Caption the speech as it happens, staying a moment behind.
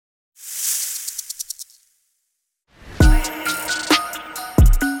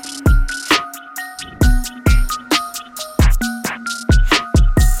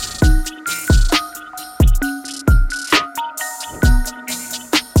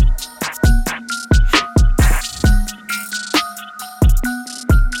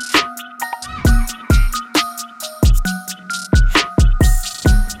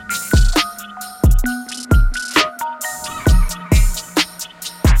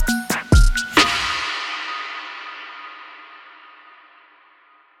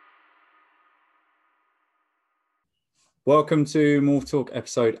Welcome to Morph Talk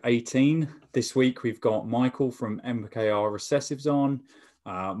episode 18. This week we've got Michael from MKR Recessives on.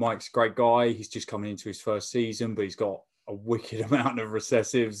 Mike's a great guy. He's just coming into his first season, but he's got a wicked amount of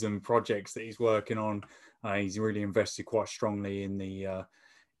recessives and projects that he's working on. He's really invested quite strongly in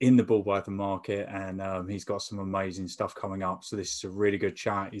the ball python market, and he's got some amazing stuff coming up. So this is a really good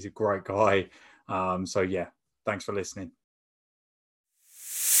chat. He's a great guy. So yeah, thanks for listening.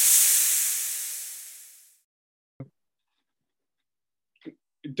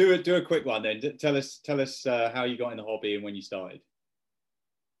 Do a quick one then. Tell us how you got in the hobby and when you started.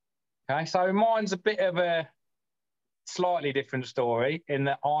 Okay, so mine's a bit of a slightly different story in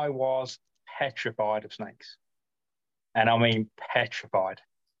that I was petrified of snakes, and I mean petrified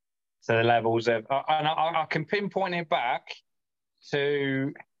to the levels of, and I can pinpoint it back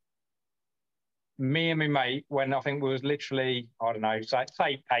to me and my mate when I think we was literally, I don't know, say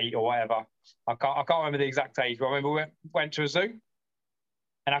 8 or whatever. I can't remember the exact age, but I remember we went to a zoo.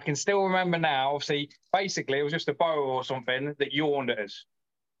 And I can still remember now, obviously, basically, it was just a boa or something that yawned at us.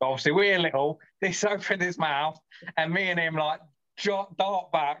 But obviously, we're little, this opened his mouth, and me and him, like,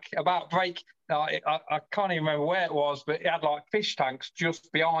 dart back, about break. I can't even remember where it was, but it had, like, fish tanks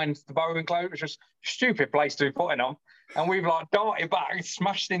just behind the boa enclosure. It was just a stupid place to be putting them. And we've, like, darted back,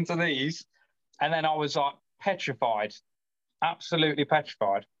 smashed into these. And then I was, like, petrified, absolutely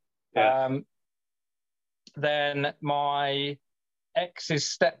petrified. Yeah. Then my ex's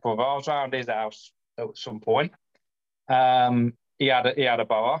stepbrother, I was around his house at some point. He had a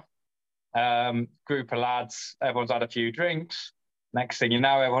boa. Group of lads, everyone's had a few drinks. Next thing you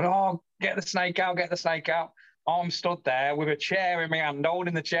know, everyone, oh, get the snake out. I'm stood there with a chair in my hand,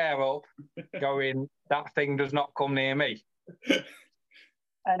 holding the chair up, going, that thing does not come near me.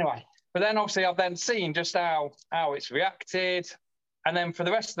 Anyway, but then obviously I've then seen just how it's reacted. And then for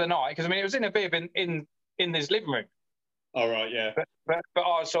the rest of the night, because I mean, it was in a bib in this living room. All right, yeah. But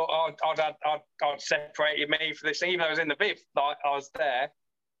I sort I'd separated me for this thing, even though I was in the bib, like I was there.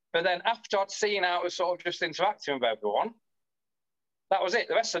 But then after I'd seen how it was sort of just interacting with everyone, that was it.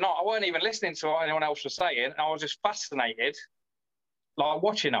 The rest of the night, I weren't even listening to what anyone else was saying. I was just fascinated, like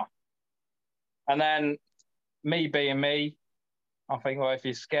watching her. And then me being me, I think, well, if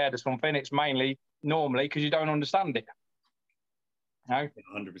you're scared of something, it's mainly normally because you don't understand it. You know?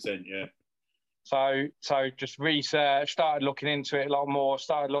 100%, yeah. So just research, started looking into it a lot more,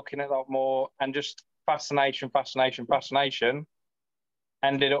 and just fascination.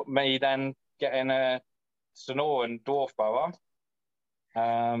 Ended up me then getting a Sonoran dwarf boa.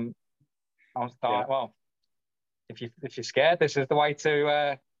 I was like, well, if you're scared, this is the way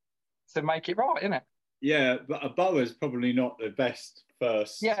to make it right, isn't it? Yeah, but a boa is probably not the best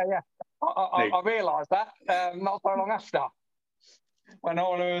first. Yeah. I realised that not so long after, when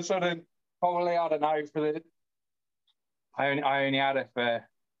all of a sudden. Probably, I don't know, I only had it for,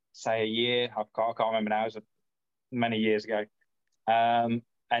 say, a year. I can't remember now. It was many years ago. And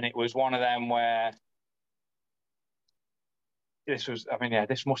it was one of them where this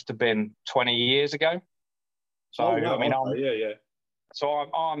must have been 20 years ago. So, wow. I mean, yeah. So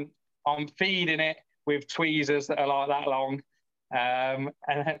I'm feeding it with tweezers that are like that long, and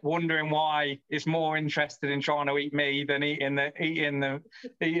wondering why it's more interested in trying to eat me than eating the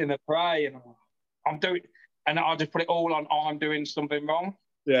prey. And I'm doing, and I just put it all on. I'm doing something wrong.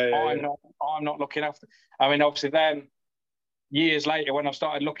 I'm not looking after. I mean, obviously, then years later, when I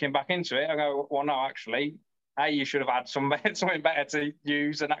started looking back into it, I go, well, no, actually, you should have had something better to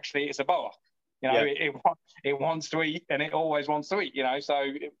use, and actually, it's a boa. You know, it wants to eat, and it always wants to eat. You know, so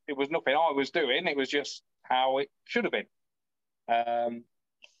it was nothing I was doing. It was just how it should have been.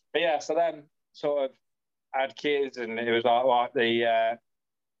 But yeah, so then sort of had kids, and it was like, right, the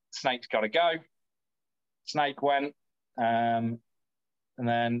snake's got to go. Snake went, and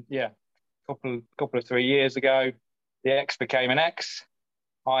then couple of 3 years ago, the ex became an ex.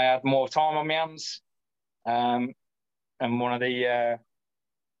 I had more time on my hands, and one of the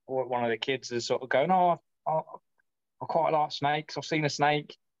kids is sort of going, I quite like snakes. I've seen a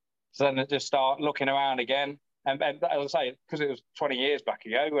snake, so then I just start looking around again. And as I say, because it was 20 years back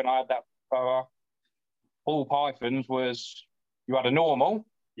ago when I had that boa, ball pythons was, you had a normal.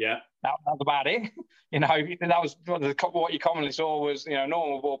 Yeah. That was about it. You know, that was what you commonly saw was, you know,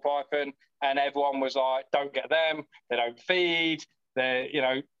 normal ball python, and everyone was like, don't get them. They don't feed. They're, you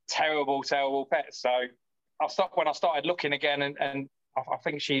know, terrible pets. So I stopped when I started looking again, and I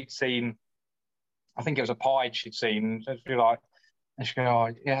think she'd seen, I think it was a pied she'd seen. So she'd be like, and she'd go, oh,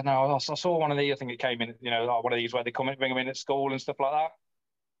 yeah, no, I saw one of these. I think it came in, you know, like one of these where they come and bring them in at school and stuff like that.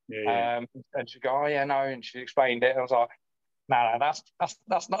 Yeah. And she'd go, oh, yeah, no. And she explained it. And I was like, no,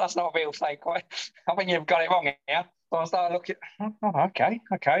 that's not a real snake. I think you've got it wrong here. So I started looking, oh, okay.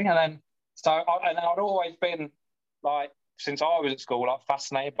 And then, and I'd always been like, since I was at school, like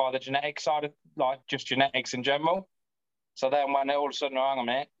fascinated by the genetic side of like just genetics in general. So then when all of a sudden, hang on a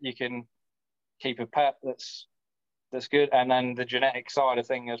minute, you can keep a pet that's good. And then the genetic side of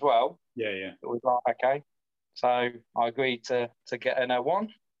thing as well. Yeah. It was like, okay. So I agreed to get an one.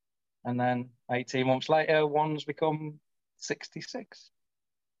 And then 18 months later, one's become 66.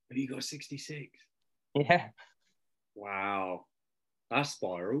 Have you got 66? Yeah. Wow. That's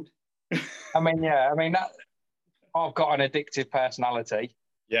spiraled. I mean, that I've got an addictive personality.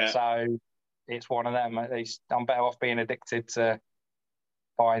 Yeah. So it's one of them. At least I'm better off being addicted to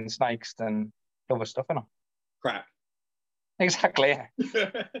buying snakes than other stuff, isn't I? Crack. Exactly. Yeah.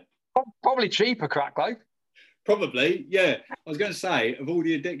 Probably cheaper crack though. Probably, yeah. I was going to say, of all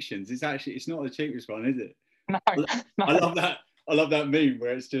the addictions, it's not the cheapest one, is it? No. I love that. I love that meme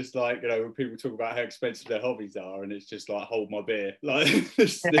where it's just like, you know, when people talk about how expensive their hobbies are, and it's just like, hold my beer. Like,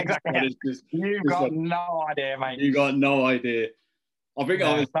 Exactly. You've got no idea, mate. You got no idea. I think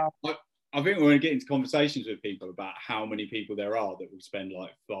I think we're going to get into conversations with people about how many people there are that will spend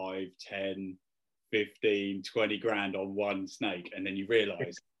like 5, 10, 15, 20 grand on one snake, and then you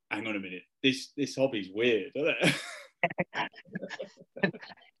realise, hang on a minute, this hobby's weird, isn't it?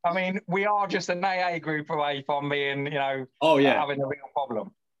 I mean, we are just an AA group away from being, you know, having a real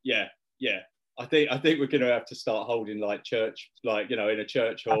problem. Yeah. I think we're going to have to start holding like church, like, you know, in a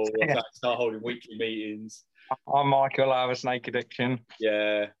church hall, start holding weekly meetings. I Michael, I have a snake addiction.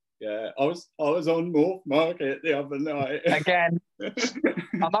 Yeah. I was on Morph Market the other night. Again.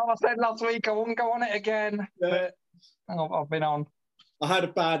 I know I said last week I wouldn't go on it again, but I've been on. I had a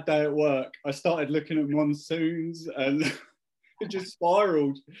bad day at work. I started looking at monsoons and it just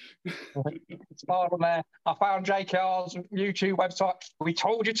spiraled. Spiraled there. I found JKR's YouTube website. We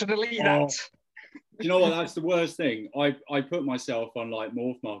told you to delete that. Do you know what? That's the worst thing. I put myself on like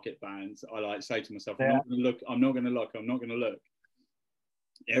Morph Market bans. I like say to myself, I'm not going to look.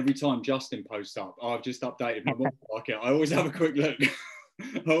 Every time Justin posts up, I've just updated my Morph Market. I always have a quick look.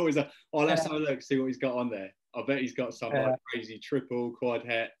 Let's have a look, see what he's got on there. I bet he's got some like crazy triple quad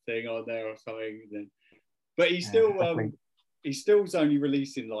het thing on there or something. But he's still he's only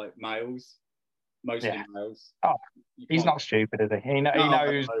releasing like males, mostly males. Oh, he's not stupid, is he?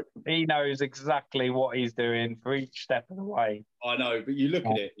 He knows exactly what he's doing for each step of the way. I know, but you look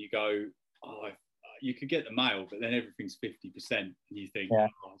at it, you go, you could get the male, but then everything's 50%, and you think,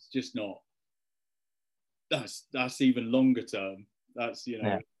 it's just not. That's even longer term. That's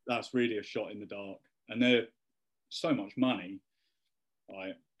that's really a shot in the dark, and they're so much money,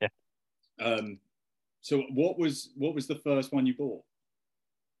 right? Yeah. So what was the first one you bought?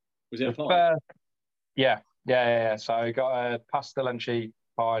 Was it a pied? Yeah. So I got a pastel and sheep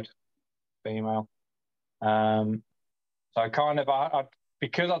pied female. So I kind of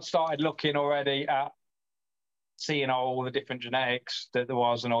because I'd started looking already at seeing all the different genetics that there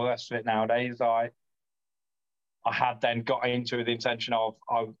was and all the rest of it nowadays, I had then got into the intention of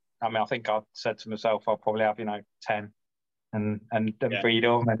I think I said to myself, I'll probably have 10 and breed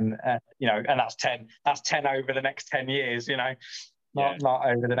them, and and that's 10 over the next 10 years, not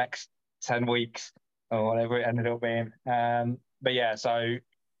over the next 10 weeks or whatever it ended up being. But yeah, so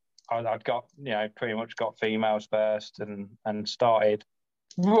I'd got pretty much got females first and started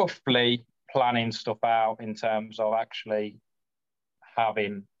roughly planning stuff out in terms of actually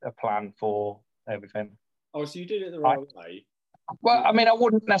having a plan for everything. Oh, so you did it the right way. Well, I mean, I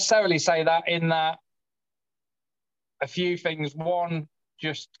wouldn't necessarily say that, in that a few things. One,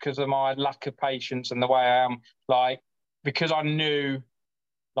 just because of my lack of patience and the way I am, like, because I knew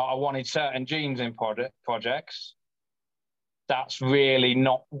that I wanted certain genes in projects, that's really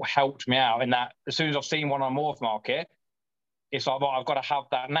not helped me out, in that as soon as I've seen one on Morph Market, it's like, well, I've got to have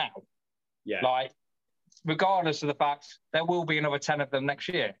that now. Yeah. Like, regardless of the fact there will be another 10 of them next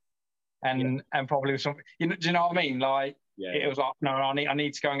year. And probably some, do you know what I mean? Like, it was like, no, I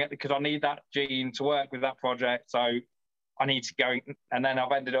need to go and get, because I need that gene to work with that project. So I need to go. And then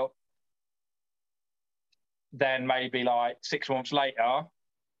I've ended up then maybe like 6 months later,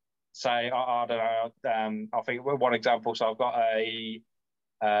 say, I don't know, I think one example. So I've got a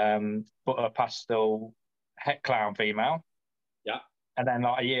butter pastel het clown female. Yeah. And then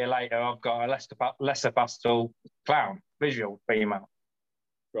like a year later, I've got a lesser pastel clown visual female.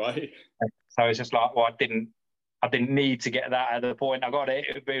 Right. So it's just like, well, I didn't need to get that at the point I got it.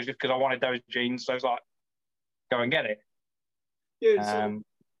 It was just because I wanted those genes. So it's like, go and get it. Yeah. So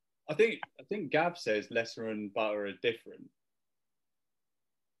I think Gav says lesser and butter are different.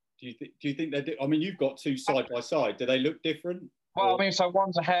 Do you think they're? I mean, you've got two side by side. Do they look different? Well, I mean, so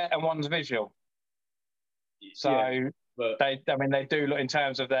one's a het and one's a visual. So yeah, but they do look, in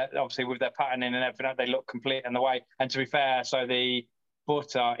terms of their, obviously with their patterning and everything, they look complete in the way. And to be fair, so the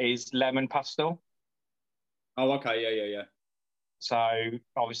butter is lemon pastel. oh, okay, yeah. So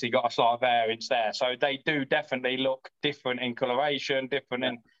obviously got a slight variance there. So they do definitely look different in coloration, different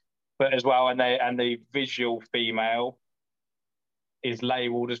in, but as well, and the visual female is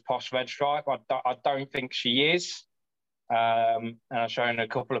labelled as Posh Red Stripe. I don't think she is. And I've shown a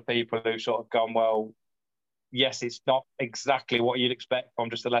couple of people who sort of gone, well, yes, it's not exactly what you'd expect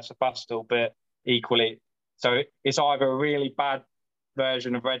from just a lesser pastel, but equally, so it's either a really bad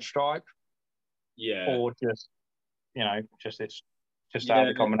version of Red Stripe, or just it's just how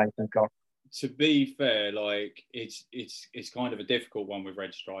the combination's gone. To be fair, like it's kind of a difficult one with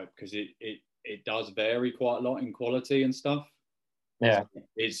Red Stripe because it does vary quite a lot in quality and stuff. Yeah,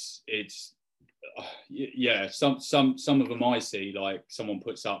 it's some of them I see, like someone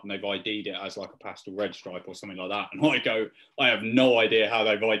puts up and they've ID'd it as like a pastel red stripe or something like that, and I go, I have no idea how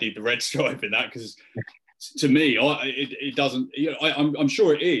they've ID'd the red stripe in that, because to me, it doesn't. I'm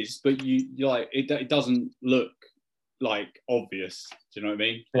sure it is, but you like it doesn't look like obvious. Do you know what I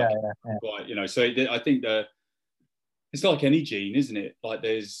mean? Yeah, like, yeah. So I think it's like any gene, isn't it? Like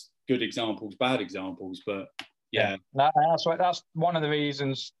there's good examples, bad examples, but yeah. That's one of the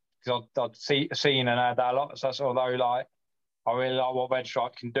reasons, because I've seen and heard that a lot. So that's, although like I really like what Red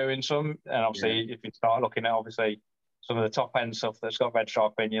Stripe can do in some, and obviously if you start looking at obviously some of the top end stuff that's got Red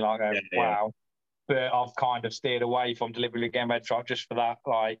Stripe in, you're like, wow. But I've kind of steered away from deliberately getting Red Stripe just for that.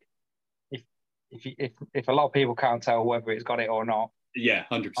 Like if a lot of people can't tell whether it's got it or not,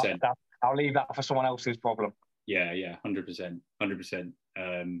 100%. I'll leave that for someone else's problem. 100%.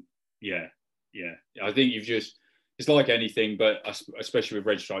 I think it's like anything, but especially with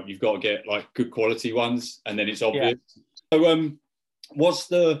Red Stripe, you've got to get like good quality ones, and then it's obvious. So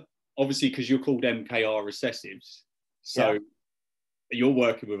what's obviously, because you're called MKR recessives, so you're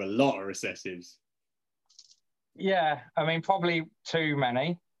working with a lot of recessives. Yeah, I mean, probably too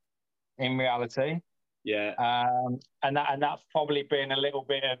many in reality. Yeah. And that's probably been a little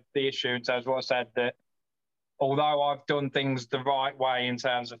bit of the issue in terms of what I said, that although I've done things the right way in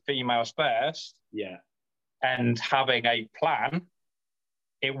terms of females first, and having a plan,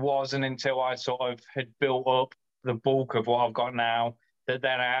 it wasn't until I sort of had built up the bulk of what I've got now that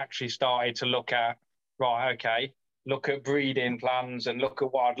then I actually started to look at, look at breeding plans and look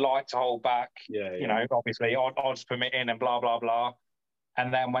at what I'd like to hold back. You know, obviously odds permitting and blah, blah, blah.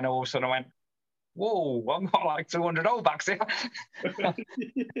 And then when all of a sudden I went, whoa, I've got like 200 holdbacks here.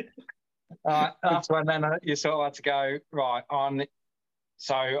 That's when then you sort of had to go, right, on.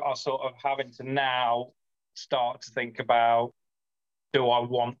 So I sort of having to now start to think about, do I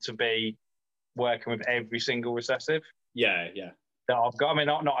want to be working with every single recessive? That I've got. I mean,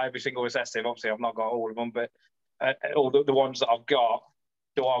 not every single recessive. Obviously, I've not got all of them, but all the ones that I've got,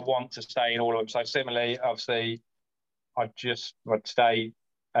 do I want to stay in all of them? So similarly, obviously, I just today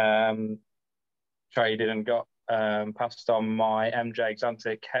traded and got passed on my MJ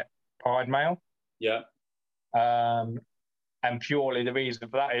Exantic het pied male. And purely the reason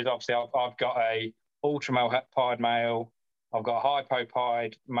for that is obviously I've got a ultra male het pied male. I've got a hypo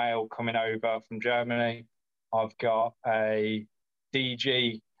pied male coming over from Germany. I've got a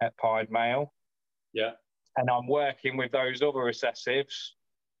DG het pied male. And I'm working with those other recessives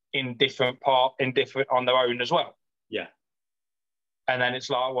in different on their own as well. And then it's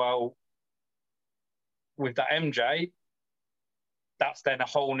like, well, with that MJ, that's then a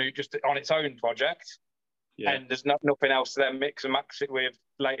whole new, just on its own project. And there's nothing else to then mix and match it with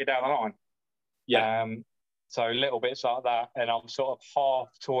later down the line. So little bits like that, and I'm sort of half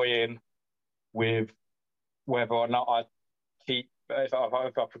toying with whether or not I keep, if I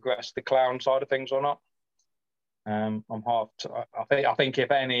progress the clown side of things or not. I'm half. I think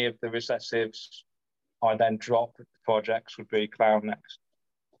if any of the recessives I then drop the projects would be clown next,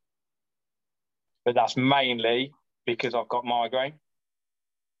 but that's mainly because I've got migraine.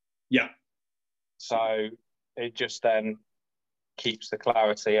 So it just then keeps the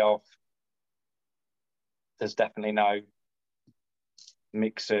clarity of there's definitely no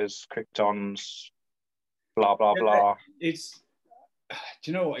mixers, kryptons, blah, blah, blah. Do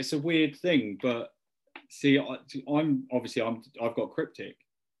you know what? It's a weird thing, but see, I've got cryptic.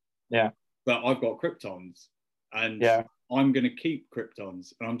 But I've got kryptons, and I'm going to keep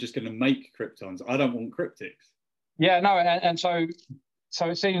kryptons, and I'm just going to make kryptons. I don't want cryptics. And so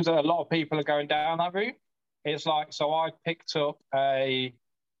it seems that a lot of people are going down that route. It's like, so I picked up a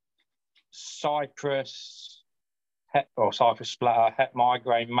Cypress splatter het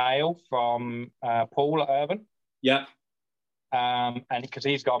migraine male from Paul at Urban. And because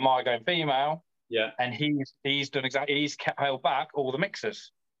he's got a migraine female, Yeah. And he's done exactly. He's held back all the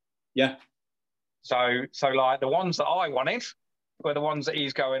mixers. Yeah. So like the ones that I wanted were the ones that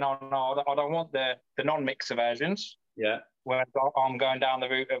he's going on. No, I don't want the non-mixer versions. Yeah. Where I'm going down the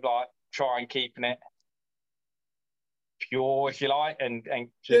route of like trying keeping it pure, if you like, and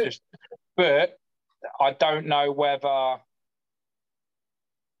just. But I don't know whether,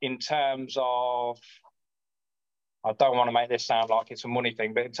 in terms of, I don't want to make this sound like it's a money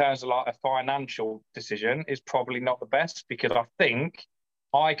thing, but in terms of like a financial decision, is probably not the best, because I think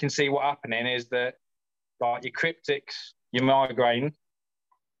I can see what happening is that like your cryptics, your migraine,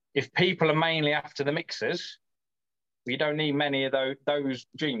 if people are mainly after the mixers, you don't need many of those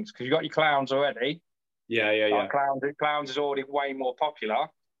genes, because you've got your clowns already. Yeah. Clowns is already way more popular.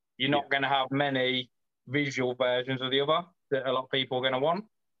 You're not going to have many visual versions of the other that a lot of people are going to want.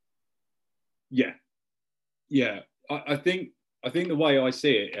 Yeah. I think the way I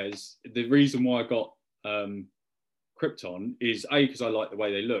see it is the reason why I got Krypton is because I like the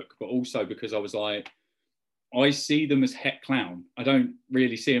way they look, but also because I was like, I see them as het clown. I don't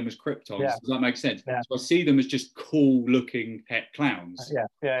really see them as Kryptons. Yeah. Does that make sense? Yeah. So I see them as just cool looking het clowns.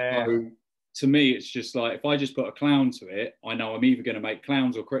 Yeah. So to me, it's just like, if I just put a clown to it, I know I'm either going to make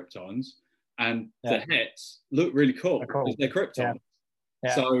clowns or Kryptons, and the hets look really cool because they're Kryptons.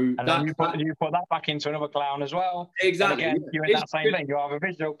 Yeah. So and then you put that back into another clown as well. Exactly. And again, you're in that same thing. You have a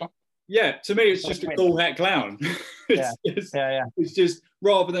visual. Yeah, to me, it's just a cool het clown. It's just,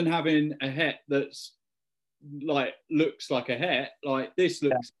 rather than having a het that's like looks like a het, like this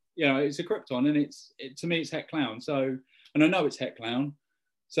looks, it's a Krypton, and to me it's het clown. So, and I know it's het clown.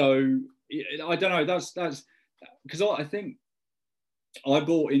 So I don't know. That's because I think I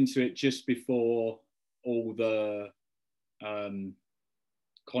bought into it just before all the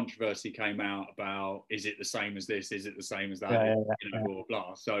controversy came out about, is it the same as this? Is it the same as that? Blah, blah,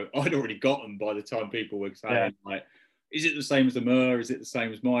 blah. So I'd already got them by the time people were saying, like, is it the same as the Myrrh? Is it the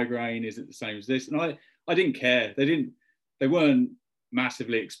same as migraine? Is it the same as this? And I didn't care. They weren't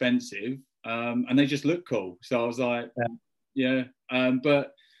massively expensive, and they just looked cool. So I was like,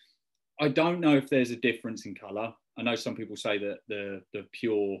 but I don't know if there's a difference in color. I know some people say that the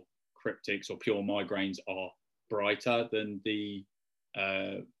pure cryptics or pure migraines are brighter than the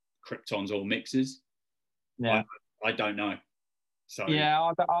Kryptons or mixes. I don't know. So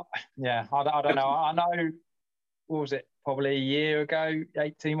I don't know. I know. What was it? Probably a year ago,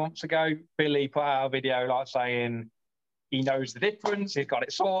 18 months ago, Billy put out a video like saying he knows the difference. He's got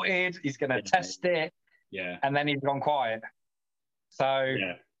it sorted. He's going to test it. Yeah. And then he's gone quiet. So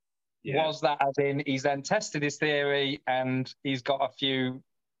was that as in he's then tested his theory and he's got a few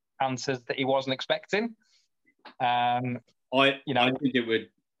answers that he wasn't expecting? I think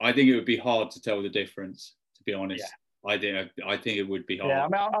it would be hard to tell the difference, to be honest. I think it would be hard. Yeah,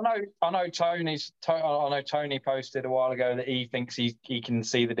 I know Tony posted a while ago that he thinks he can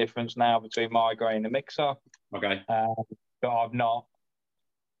see the difference now between migraine and mixer. Okay. But I've not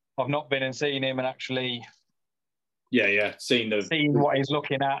been and seen him and actually seen what he's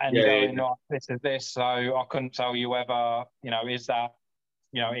looking at and going, right, this is this. So I couldn't tell you whether, is that,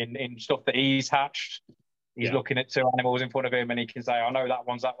 in stuff that he's hatched, he's looking at two animals in front of him and he can say, I know that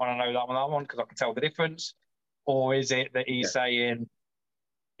one's that one, I know that one, because I can tell the difference. Or is it that he's saying,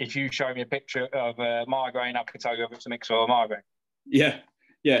 if you show me a picture of a migraine, I can tell you if it's a mixer or a migraine? Yeah.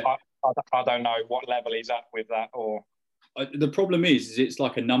 I don't know what level he's at with that. Or the problem is it's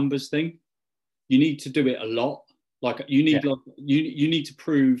like a numbers thing. You need to do it a lot. Like you need you need to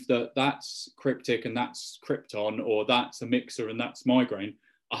prove that that's cryptic and that's Krypton, or that's a mixer and that's migraine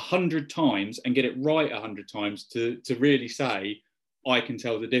 100 times, and get it right 100 times to really say I can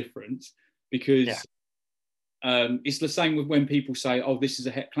tell the difference. Because it's the same with when people say, oh, this is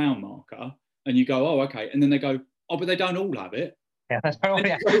a het clown marker, and you go, oh, okay, and then they go, oh, but they don't all have it. That's probably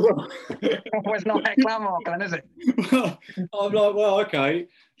well, it's not het clown marker then, is it? Well, I'm like, well, okay.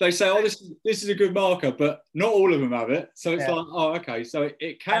 They say, oh, this is a good marker, but not all of them have it. So it's like, oh, okay, so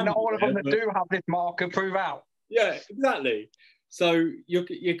it can. And not all of them that do have this marker prove out. Yeah, exactly. So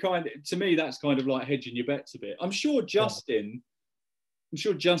you're kind of, to me, that's kind of like hedging your bets a bit. I'm sure Justin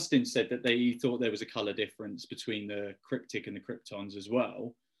said that he thought there was a colour difference between the cryptic and the Kryptons as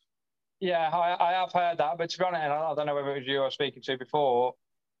well. Yeah, I have heard that, but to be honest, I don't know whether it was you I was speaking to before.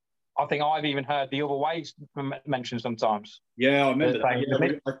 I think I've even heard the other ways mentioned sometimes. Yeah, I remember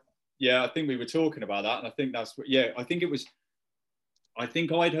that. I think we were talking about that, and I think that's what. Yeah, I think it was. I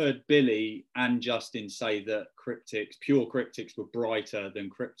think I'd heard Billy and Justin say that pure cryptics, were brighter than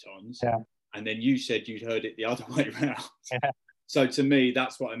Kryptons. Yeah. And then you said you'd heard it the other way around. Yeah. So to me,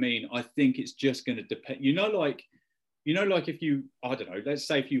 that's what I mean. I think it's just going to depend. Like you know, like if you, I don't know, let's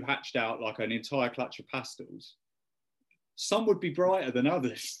say if you hatched out like an entire clutch of pastels, some would be brighter than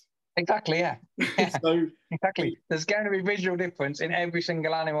others. Exactly, yeah. Yeah. So exactly. There's going to be visual difference in every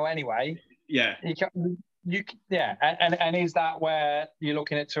single animal anyway. yeah, yeah. And is that where you're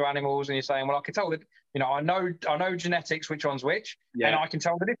looking at two animals and you're saying, well, I can tell that, you know, I know genetics, which one's which, and I can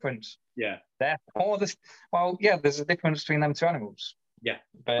tell the difference. Yeah. Therefore, there's a difference between them two animals. Yeah.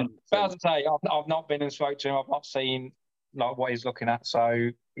 But as I say, I've not been and spoke to him. I've not seen like what he's looking at. So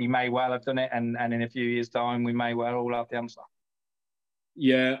he may well have done it, and in a few years' time, we may well all have the answer.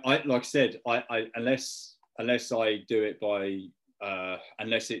 Yeah, like I said, I unless I do it by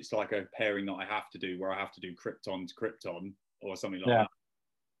unless it's like a pairing that I have to do where I have to do Krypton to Krypton or something like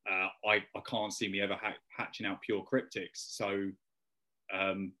that. I can't see me ever hatching out pure cryptics. So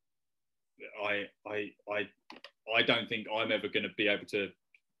I don't think I'm ever going to be able to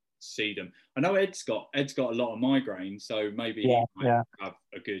see them. I know Ed's got a lot of migraine, so maybe he might have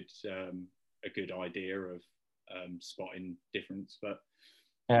a good idea of spotting difference. But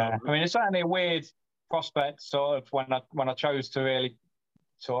I mean, it's certainly a weird prospect. Sort of when I chose to really,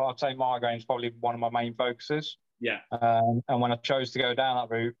 so I'd say migraine is probably one of my main focuses. Yeah. And when I chose to go down that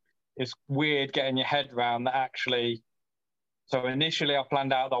route, it's weird getting your head around that actually. So initially, I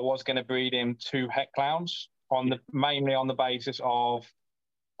planned out that I was going to breed him 2 het clowns mainly on the basis of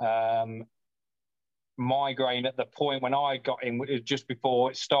migraine at the point when I got in, just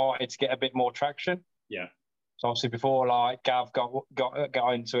before it started to get a bit more traction. Yeah. So obviously before like Gav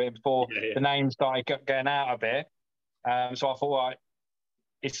got into it, before the name started getting out a bit. So I thought, right,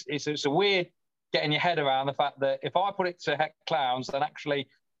 it's a weird getting your head around the fact that if I put it to het clowns, then actually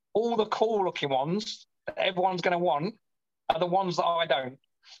all the cool looking ones that everyone's going to want are the ones that I don't.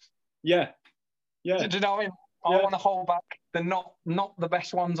 Yeah. Yeah. Do you know what I mean? I want to hold back the not the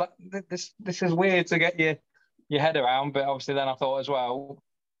best ones. This is weird to get your head around, but obviously then I thought as well,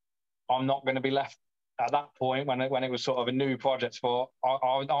 I'm not going to be left at that point when it was sort of a new project sport.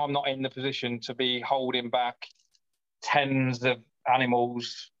 I'm not in the position to be holding back tens of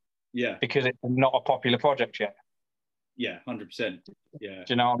animals, because it's not a popular project yet. Yeah, 100%. Yeah. Do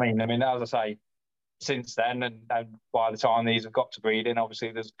you know what I mean? I mean, as I say, since then, and by the time these have got to breeding,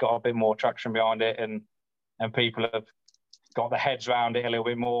 obviously there's got a bit more traction behind it, and people have got their heads around it a little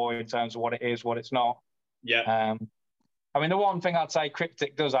bit more in terms of what it is, what it's not. Yeah. I mean, the one thing I'd say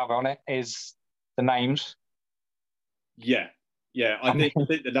Cryptic does have on it is the names. Yeah. Yeah. I think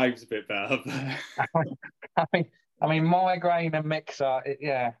the name's a bit better. I mean, Migraine and Mixer,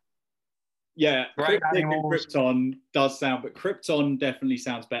 yeah. Yeah. Great Cryptic and animals. Krypton does sound, but Krypton definitely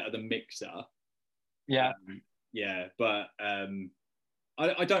sounds better than Mixer. Yeah. Yeah. But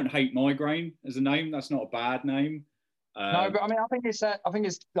I don't hate Migraine as a name. That's not a bad name. No, but I mean, I think it's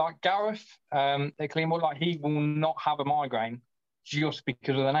like Gareth, they claim like he will not have a migraine just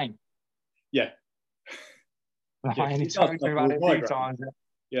because of the name. Yeah. And he's talked about it a few times.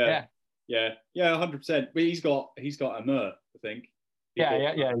 Yeah. 100%. But he's got a Mer, I think.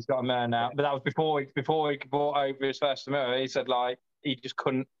 Yeah. He's got a Mer now, but that was before he bought over his first Mer. He said like he just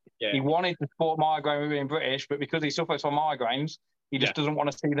couldn't. Yeah. He wanted to support migraine with being British, but because he suffers from migraines, he just doesn't want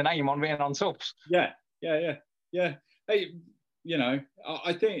to see the name on being on subs. Yeah. Hey, you know,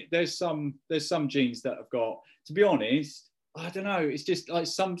 I think there's some genes that have got, to be honest, I don't know. It's just like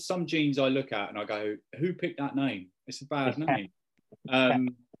some genes I look at and I go, who picked that name? It's a bad name. I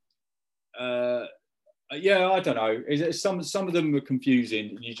don't know. Some of them are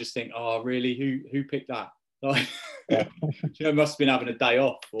confusing, and you just think, oh, really? Who picked that? Like, must have been having a day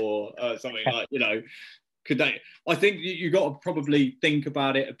off or something like, you know. Could they? I think you got to probably think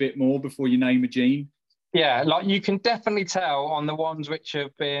about it a bit more before you name a gene. Yeah, like you can definitely tell on the ones which have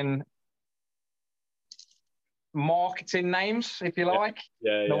been marketing names, if you like.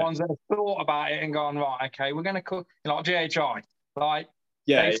 The ones that have thought about it and gone, right, okay, we're going to call, like GHI. Like,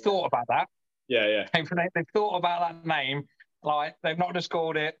 they've thought about that. Yeah. They've thought about that name. Like, they've not just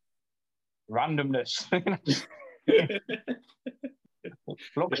called it randomness.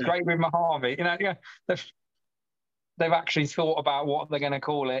 Looks great with Mojave. You know, they've actually thought about what they're going to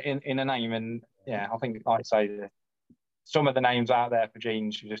call it in a name. And yeah, I think I'd say some of the names out there for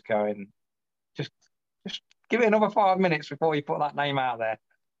genes, you just go in, just give it another 5 minutes before you put that name out there.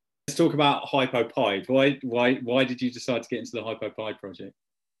 Let's talk about Hypopide. Why did you decide to get into the Hypopide project?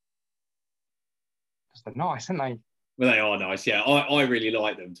 Because they're nice, aren't they? Well, they are nice. Yeah, I really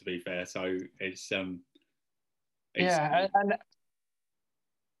like them, to be fair. So it's yeah,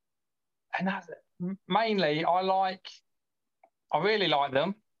 and that's mainly I really like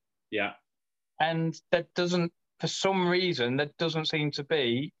them. Yeah. And for some reason, there doesn't seem to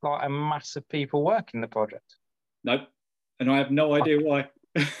be like a mass of people working the project. Nope. And I have no idea why.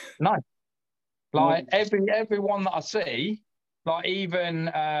 No. Like everyone that I see, like even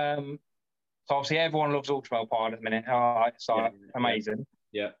so obviously everyone loves Ultramel Pied at the minute. It's like amazing.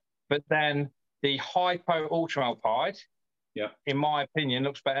 Yeah. But then the Hypo Ultramel Pied, in my opinion,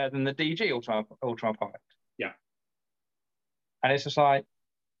 looks better than the DG Ultramel Pied. Yeah. And it's just like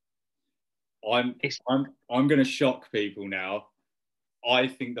I'm going to shock people now. I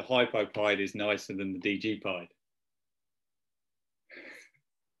think the Hypo Pied is nicer than the DG Pied.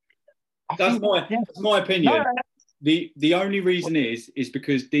 That's my opinion. No. The only reason is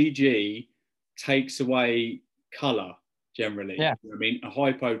because DG takes away colour generally. Yeah. You know what I mean, a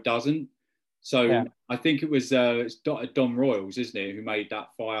Hypo doesn't. So I think it was it's Dom Royals, isn't it, who made that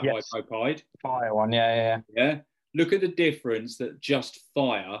Fire Hypo Pied? Fire one, yeah. Look at the difference that just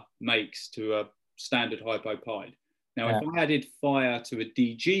Fire makes to a standard Hypo Pied. Now, if I added Fire to a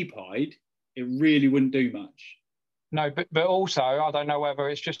DG Pied, it really wouldn't do much. No, but also, I don't know whether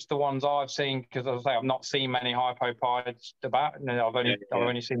it's just the ones I've seen, because as I say, I've not seen many Hypo Pieds about. I've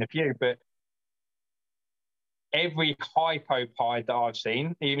only seen a few, but every Hypo Pied that I've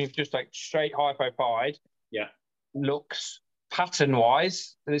seen, even if just like straight Hypo Pied, looks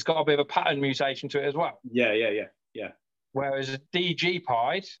pattern-wise, it's got a bit of a pattern mutation to it as well. Yeah. Whereas a DG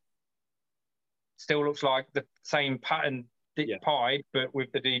Pied still looks like the same pattern Pied, but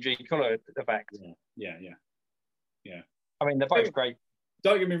with the DG colour effect. Yeah. I mean, they're both great.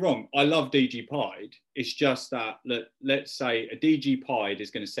 Don't get me wrong, I love DG Pied. It's just that, let's say a DG Pied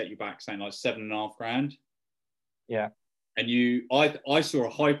is going to set you back something like $7,500. Yeah. And I saw a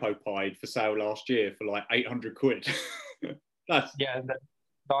Hypo Pied for sale last year for like 800 quid.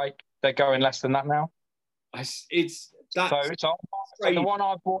 They're going less than that now. So the one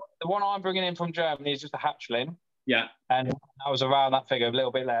I bought, the one I'm bringing in from Germany is just a hatchling. Yeah. And I was around that figure, a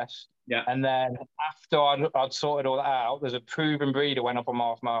little bit less. Yeah. And then after I'd sorted all that out, there's a proven breeder went up on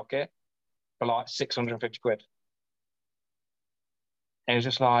Morph Market for like 650 quid. It was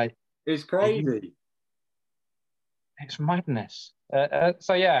just like, it's crazy. It's madness.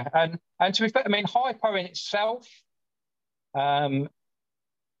 So yeah, and to be fair, I mean, Hypo in itself, I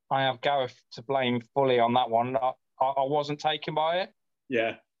have Gareth to blame fully on that one. I wasn't taken by it.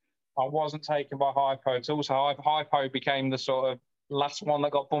 Yeah. I wasn't taken by Hypo at all. So Hypo became the sort of last one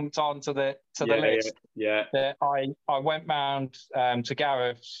that got bumped onto the list. Yeah. I went round to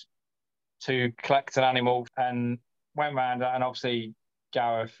Gareth's to collect an animal and went round, and obviously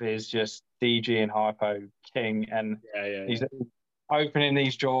Gareth is just DG and Hypo king, and he's opening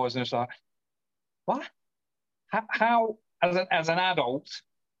these drawers, and it's like, what? How as an adult,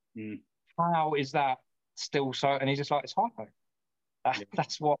 how is that still so? And he's just like, it's Hypo.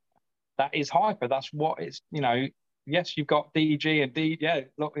 That's what that is. Hypo. That's what it's. Yes, you've got DG and D. Yeah,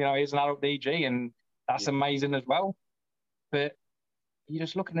 look, he's an adult DG, and that's amazing as well. But you're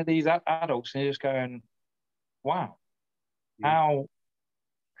just looking at these adults, and you're just going, wow, how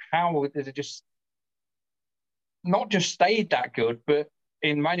did it just not just stayed that good, but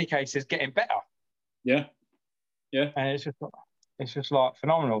in many cases getting better? Yeah. And it's just like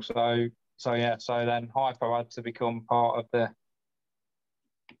phenomenal. So then Hypo had to become part of the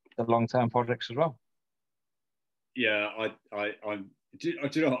long-term projects as well. Yeah, do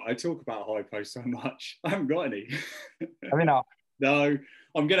you know what? I talk about Hypo so much. I haven't got any. Have you not? No,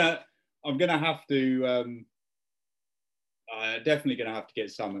 I'm gonna have to. Definitely gonna have to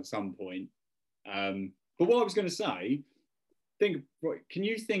get some at some point. But what I was going to say, can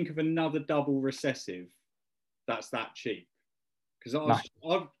you think of another double recessive that's that cheap? Because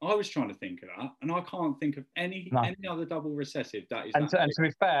I was trying to think of that, and I can't think of any other double recessive that is. And to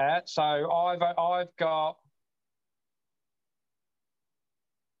be fair, so I've got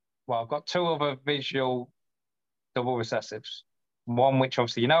two other visual double recessives. One which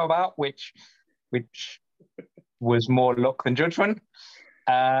obviously you know about, which was more luck than judgment.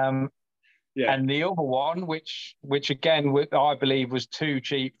 And the other one, which again I believe was too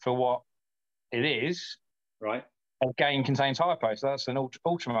cheap for what it is. Right. Again, contains Hypo, so that's an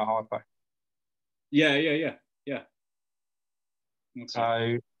Ultramel Hypo. Yeah.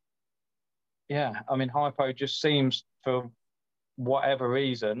 So, I mean, Hypo just seems, for whatever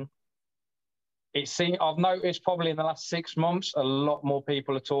reason, I've noticed probably in the last 6 months, a lot more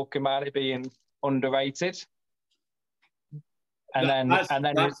people are talking about it being underrated. And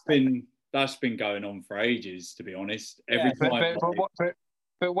that's been going on for ages, to be honest. Every time.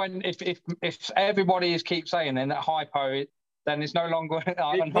 But when if everybody keeps saying then that Hypo then it's no longer. It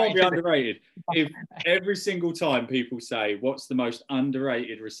can't be underrated. If every single time people say, what's the most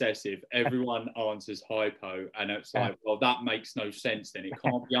underrated recessive, everyone answers hypo. And it's like, well, that makes no sense then. It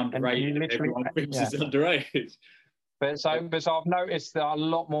can't be underrated. Everyone thinks it's underrated. But I've noticed that a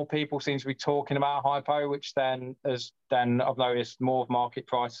lot more people seem to be talking about hypo, which then I've noticed more of market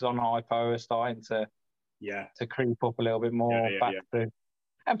prices on hypo are starting to creep up a little bit more back to,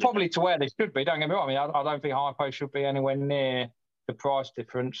 and probably to where they should be. Don't get me wrong. I mean, I don't think hypo should be anywhere near the price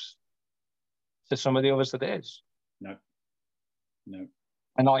difference to some of the others that it is. No.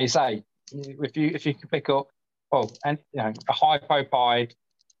 And like you say, if you can pick up, a hypo pied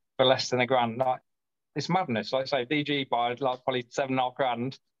for less than $1,000, like, it's madness. Like I say, DG pied like probably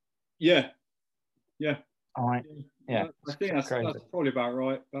 $7,500. Yeah. All right. Yeah. I think that's probably about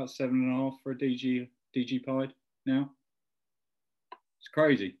right. About 7.5 for a DG pied now. It's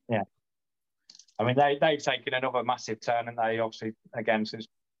crazy. Yeah. I mean, they've taken another massive turn, and they obviously, again, since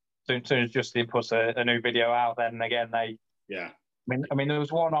soon as Justin puts a new video out, then again they. Yeah. I mean, there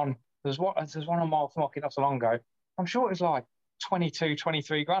was one on Morph Market not so long ago. I'm sure it was like 23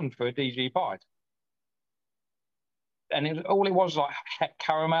 grand for a DG pied. And all it was like heck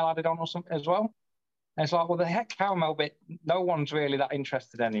caramel added on or something as well. And it's like, well, the heck caramel bit, no one's really that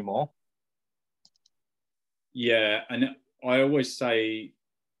interested anymore. Yeah, and I always say,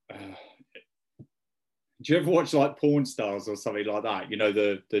 do you ever watch like Porn Stars or something like that? You know,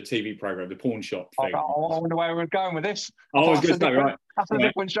 the TV program, the Porn Shop thing. I wonder where we're going with this. I was going to say, right. That's a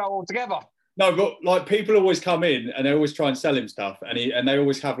different show altogether. No, but like people always come in and they always try and sell him stuff, and they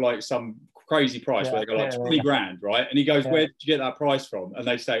always have like some crazy price where they go like 20 grand, right? And he goes, where did you get that price from? And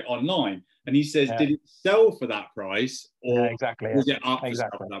they say online, and he says, did it sell for that price, or was it up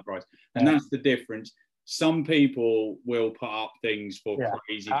for that price? And that's the difference. Some people will put up things for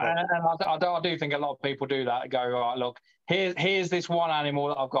crazy price. And I do think a lot of people do that. Go, right, look, here's this one animal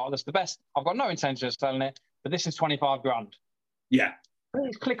that I've got that's the best. I've got no intention of selling it, but this is 25 grand. Yeah.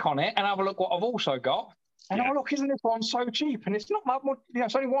 Please click on it and have a look what I've also got. And oh, look, isn't this one so cheap? And it's not that much,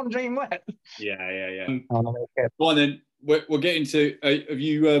 it's only one gene left. Yeah. Well, then we're getting to, have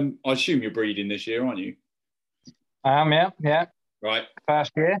you, I assume you're breeding this year, aren't you? Yeah. Right.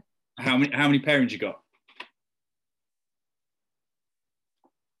 First year. How many pairings you got?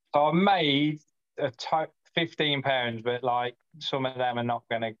 So I made 15 pairings, but like some of them are not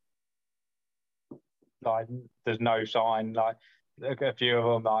going to, like, there's no sign, like a few of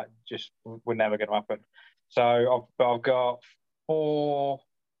them like just were never going to happen. So I've got 4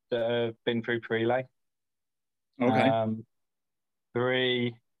 that have been through prelay. Okay.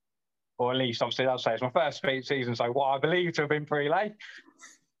 3, or at least obviously I'll say it's my first season, so what I believe to have been prelay.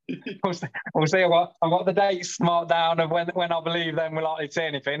 We'll see. I've got the dates marked down of when I believe them we're likely to see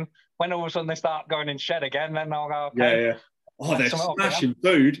anything. When all of a sudden they start going in shed again, then I'll go, okay. Yeah. Oh, they're smashing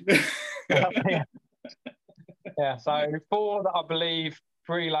food. Yeah, so 4 that I believe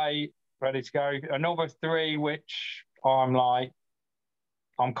prelay ready to go. Another 3 which I'm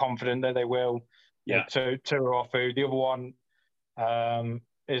confident that they will. Yeah. 2 are off food. The other one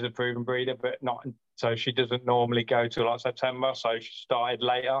is a proven breeder, but not. So she doesn't normally go till like September. So she started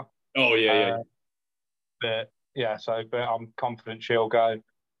later. Oh yeah. But I'm confident she'll go.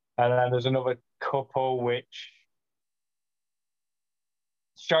 And then there's another couple which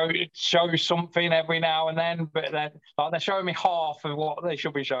show something every now and then, but then like they're showing me half of what they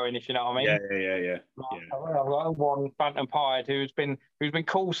should be showing, if you know what I mean. Yeah. I've got one Phantom Pied who's been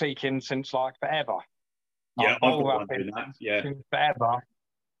cool seeking since like forever. Yeah, I've got one doing that. Yeah, forever,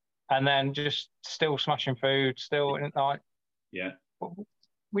 and then just still smashing food, still like. Yeah.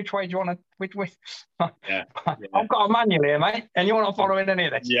 Which way do you want to? Which way? Yeah. I've got a manual here, mate, and you're not following any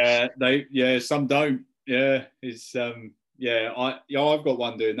of this. Yeah, some don't. Yeah, it's I've got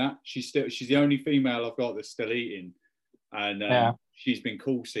one doing that. She's the only female I've got that's still eating, and she's been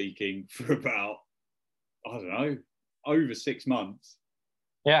cool seeking for about, I don't know, over 6 months.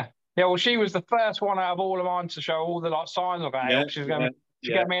 Yeah. Well, she was the first one out of all of mine to show all the like signs of it. She's going to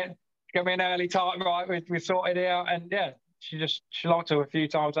get me an early time, right? We sorted it out, and she liked to a few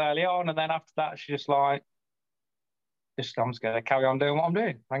times early on, and then after that, she just like, I'm just going to carry on doing what I'm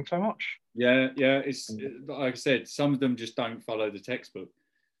doing. Thanks so much. Yeah. It's like I said, some of them just don't follow the textbook.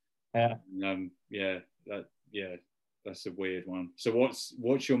 Yeah. That's a weird one. So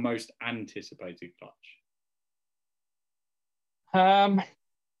what's your most anticipated clutch?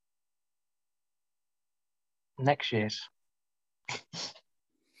 Next year's.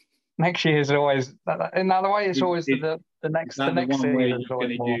 Next year's always another way. It's always the next season. Are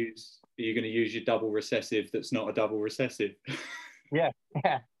you going to use your double recessive that's not a double recessive? Yeah.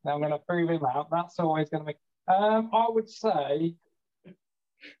 I'm going to prove him out. That's always going to be. I would say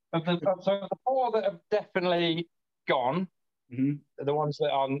so the four that have definitely gone, the ones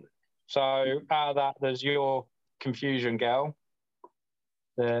that are. So out of that, there's your confusion girl.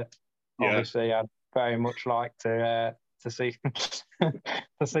 Obviously I'd very much like to see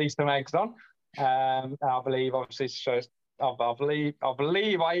to see some eggs on. I believe obviously shows. I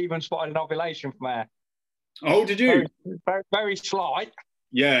believe I even spotted an ovulation from there. Oh, did you? Very, very, very slight.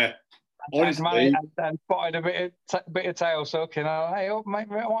 Yeah. Honestly, and spotted a bit of tail suck, and hey, oh, mate,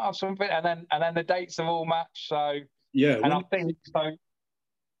 I might have something, and then the dates have all matched. So yeah, and I think so.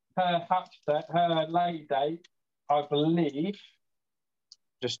 Her lay date, I believe.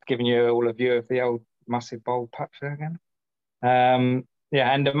 Just giving you all a view of the old massive bold patch there again.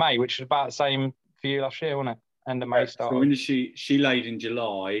 End of May, which is about the same for you last year, wasn't it? End of May start. So when did she laid in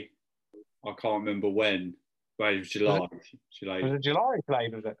July? I can't remember when. But it was July. She laid. Was it July?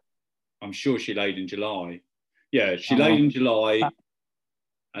 Was it? I'm sure she laid in July. Yeah, she laid in July,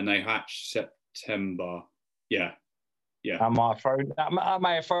 and they hatched September. Yeah. I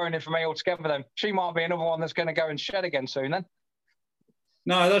may have thrown it for me altogether then. She might be another one that's going to go and shed again soon then.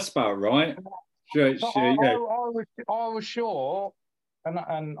 No, that's about right. I was sure, and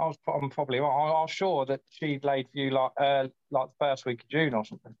I'm probably right. I was sure that she laid for you like the first week of June or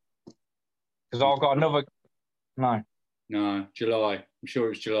something. Because I've got another. No, July. I'm sure it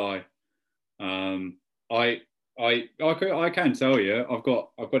was July. I can tell you, I've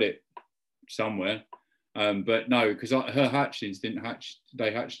got it somewhere. But no, because her hatchlings didn't hatch.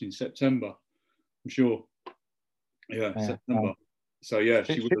 They hatched in September. I'm sure. Yeah. September. So yeah,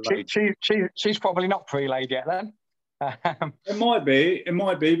 she's probably not pre-laid yet then. It might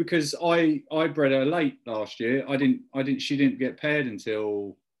be because I bred her late last year. She didn't get paired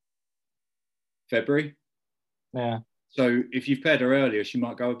until February. Yeah. So if you've paired her earlier, she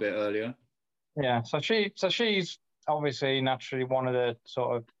might go a bit earlier. Yeah. So she's obviously naturally one of the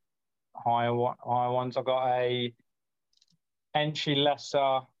sort of higher ones. I've got a Enchi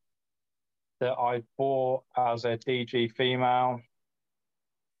Lesser that I bought as a DG female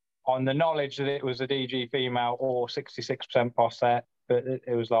on the knowledge that it was a DG female or 66% posset, but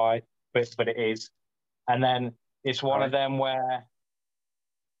it was like, but it is. And then it's one of them where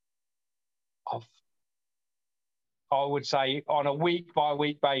I would say on a week by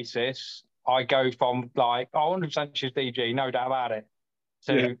week basis, I go from like 100% she's DG, no doubt about it,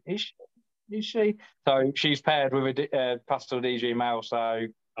 to is she? So she's paired with a pastel DG male. So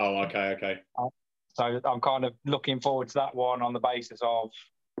okay. So I'm kind of looking forward to that one on the basis of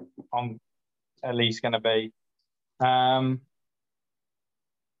I'm at least going to be by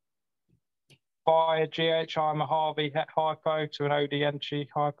a GH. I'm a Harvey hypo to an OD Enchi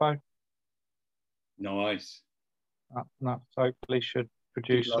hypo. Nice. That hopefully should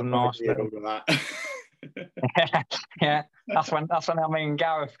produce some nice little. yeah. That's when I mean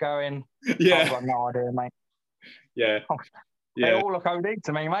Gareth going. Yeah. I've got no idea, mate. Yeah. They all look OD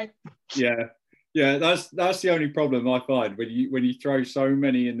to me, mate. Yeah, that's the only problem I find when you throw so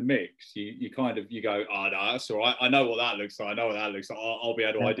many in the mix. You kind of go, oh no, that's all right. I know what that looks like. I'll be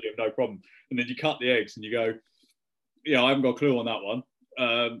able to ID it, no problem. And then you cut the eggs and you go, yeah, I haven't got a clue on that one.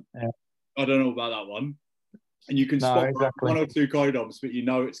 I don't know about that one. And you can spot one or two codoms, but you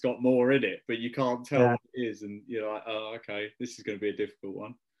know it's got more in it, but you can't tell what it is. And you're like, oh, okay, this is going to be a difficult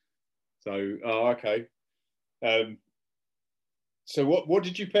one. So, okay. So what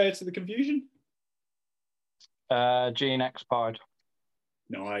did you pair to the confusion? Gene expired.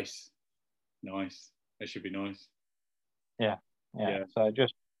 Nice. That should be nice. Yeah. So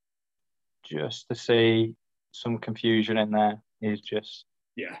just to see some confusion in there is just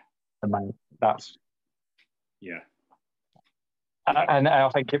the main. That's and I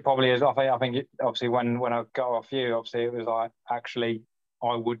think it probably is. I think it, obviously when I got off you, obviously it was like actually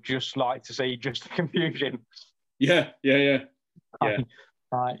I would just like to see just the confusion. Yeah.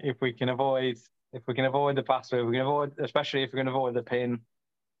 Right, if we can avoid the passer, especially if we can avoid the pin.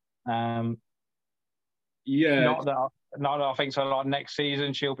 Not that I think so. Like next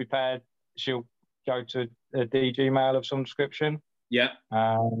season, she'll be paired. She'll go to a DG male of some description. Yeah.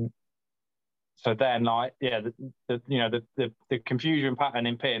 So then, like, the confusion pattern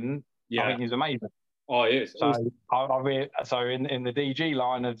in pin, I think is amazing. Oh, it is. So in the DG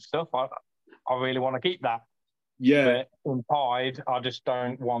line of stuff, I really want to keep that. Yeah. But in Pied, I just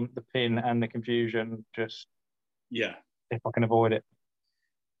don't want the pin and the confusion. If I can avoid it.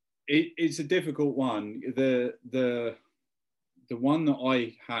 It's a difficult one. The one that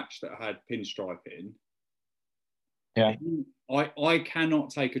I hatched that had pinstripe in. Yeah. I cannot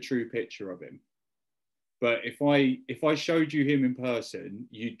take a true picture of him. But if I showed you him in person,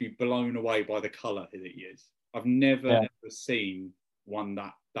 you'd be blown away by the colour that he is. I've never ever seen one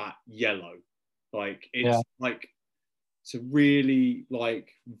that yellow. Like it's like it's a really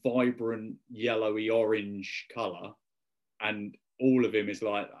like vibrant yellowy orange colour, and all of him is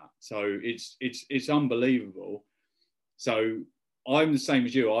like that. So it's unbelievable. So I'm the same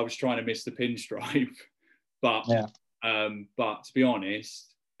as you. I was trying to miss the pinstripe, but to be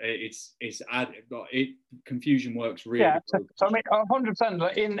honest, it's added. Confusion works really. Yeah, so I mean,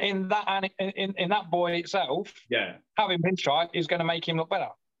 100% in that boy itself. Yeah, having pinstripe is going to make him look better.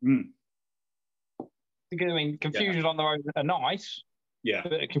 Because I mean, confusions on their own are nice. Yeah,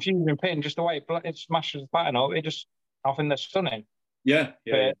 but confusion and pin, just the way it smashes the pattern up, I think they're stunning. Yeah.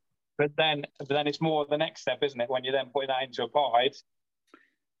 But then it's more the next step, isn't it? When you're then putting that into a pied.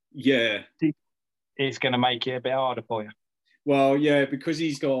 Yeah. It's going to make it a bit harder for you. Well, yeah, because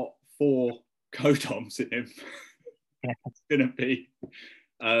he's got 4 codoms in him. It's going to be.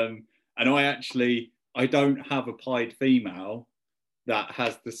 And I don't have a pied female that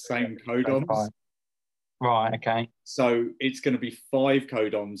has the same codoms. Right, okay. So it's going to be 5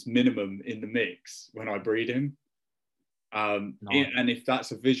 codoms minimum in the mix when I breed him. And if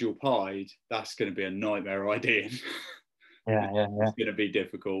that's a visual pied, that's going to be a nightmare idea. Yeah. It's going to be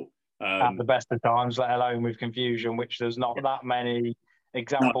difficult. At the best of times, let alone with confusion, which there's not that many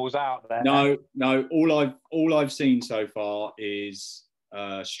examples out there. No. All I've seen so far is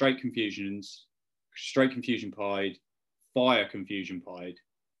straight confusion pied, fire confusion pied,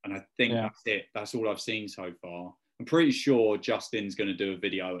 and I think that's it. That's all I've seen so far. I'm pretty sure Justin's going to do a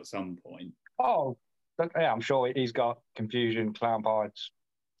video at some point. Oh, yeah, I'm sure he's got confusion clown pieds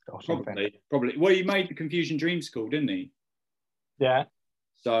or something. Probably. Well, he made the Confusion Dream School, didn't he? Yeah.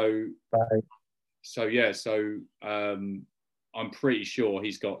 So I'm pretty sure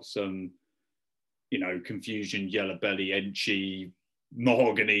he's got some, confusion yellow belly enchy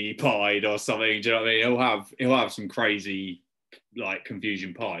mahogany pied or something. Do you know what I mean? He'll have some crazy like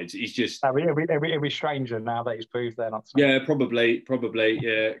confusion pieds. He's just it'll be stranger now that he's proved they're not. Yeah, probably.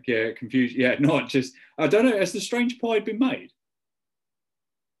 Yeah, confusion. Yeah, not just. I don't know. Has the strange pied been made?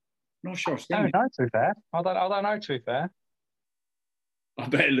 Not sure. I don't know. To be fair, I don't know. To be fair. I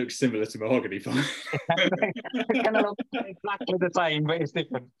bet it looks similar to mahogany pie. It's going to look exactly the same, but it's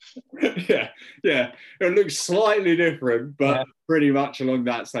different. Yeah. It looks slightly different, but pretty much along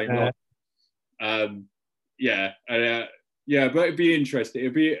that same line. But it'd be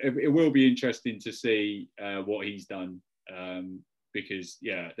interesting. It will be interesting to see what he's done, because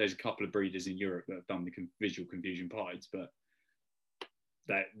there's a couple of breeders in Europe that have done the visual confusion pieds, but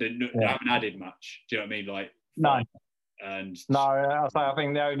they haven't added much. Do you know what I mean? Like no. And I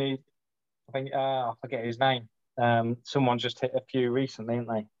think I forget his name. Someone's just hit a few recently,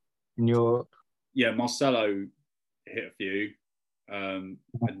 haven't they? In Europe. Yeah, Marcelo hit a few. And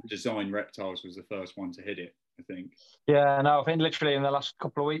Design Reptiles was the first one to hit it, I think. Yeah, no, I think literally in the last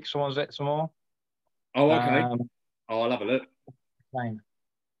couple of weeks someone's hit some more. Oh, okay. I'll have a look. Name.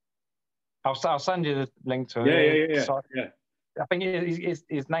 I'll send you the link to it. Yeah. So, I think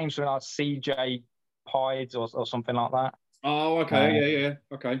his name's something like CJ Pieds or something like that. Oh, okay. Yeah.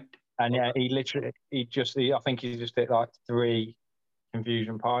 Okay. And I think he just did like 3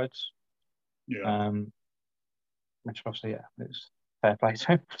 confusion pieds. Yeah. Which obviously, it's fair play to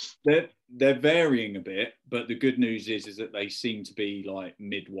him. They're varying a bit, but the good news is that they seem to be like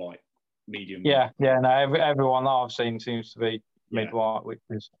mid-white, medium. Yeah. No, everyone that I've seen seems to be mid-white, which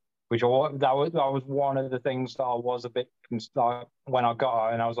was one of the things that I was a bit like when I got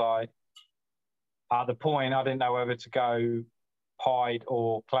her, and I was like, at the point I didn't know whether to go pied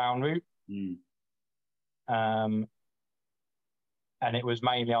or clown route. And it was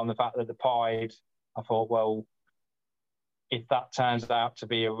mainly on the fact that the pied, I thought, well, if that turns out to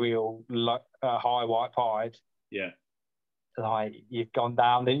be a real high white pied, like you've gone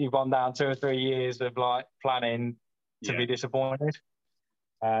down 2 or 3 years of like planning to be disappointed.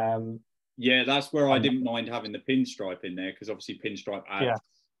 That's where I didn't mind having the pinstripe in there, because obviously pinstripe adds.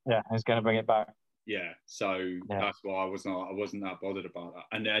 Yeah, it's going to bring it back. Yeah, so that's why I wasn't that bothered about that.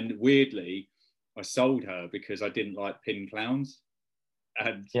 And then weirdly, I sold her because I didn't like pin clowns.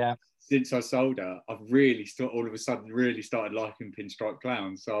 And since I sold her, I've really all of a sudden really started liking pinstripe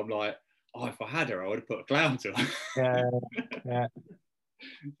clowns. So I'm like, if I had her, I would have put a clown to her. Yeah.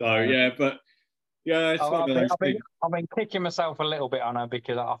 So it's one of those things. I've been kicking myself a little bit on her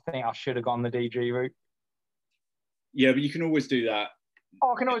because I think I should have gone the DG route. Yeah, but you can always do that.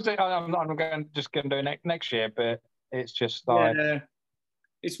 I can always do it. I'm just going to do it next year, but it's just like...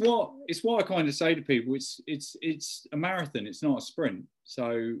 It's what I kind of say to people. It's a marathon. It's not a sprint.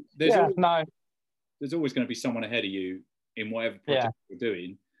 So there's there's always going to be someone ahead of you in whatever project you're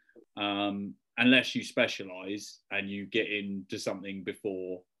doing, unless you specialize and you get into something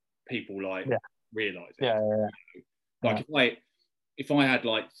before people like realize it. Like if I had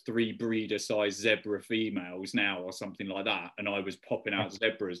like 3 breeder size zebra females now or something like that, and I was popping out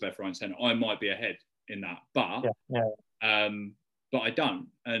zebras left, right, and centre, I might be ahead in that. But I don't.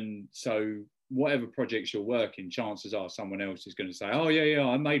 And so whatever projects you're working, chances are someone else is going to say, "Oh yeah,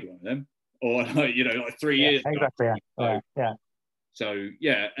 I made one of them," or like, you know, like 3 years ago. Exactly. So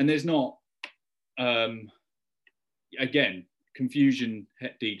yeah, and there's not. Again, confusion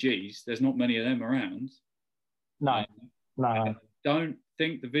het DGs. There's not many of them around. No. I don't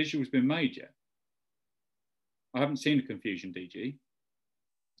think the visual's been made yet. I haven't seen a confusion DG.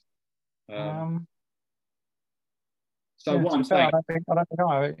 So what I'm saying, I don't think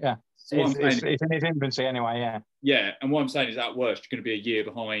So it's in its infancy anyway. Yeah, and what I'm saying is, at worst, you're going to be a year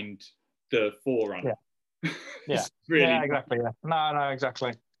behind the forerunner. Really exactly. Yeah. No,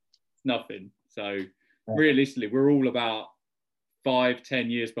 exactly. Nothing. So realistically, we're all about 5-10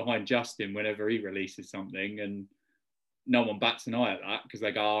 years behind Justin whenever he releases something, and no one bats an eye at that because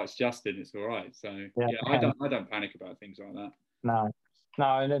they go, "Oh, it's Justin, it's all right." So I don't panic about things like that. No,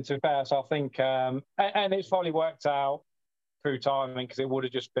 and then to be fair, so I think, and it's probably worked out through timing, because it would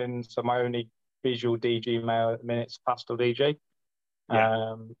have just been some only visual DG male at the minute, pastel DG.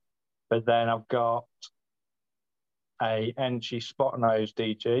 But then I've got a Enchi spot nose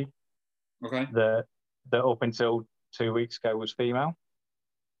DG. Okay. That up until 2 weeks ago was female.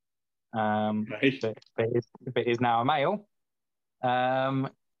 But is now a male. And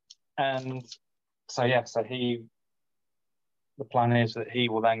so the plan is that he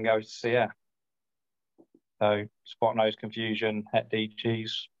will then go to CF. So spot nose confusion, het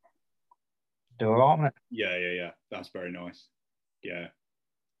DGs, do all right, isn't it? Yeah. That's very nice. Yeah.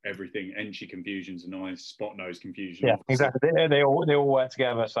 Everything, Enchi confusions are nice, spot nose confusion. Yeah, exactly. They all work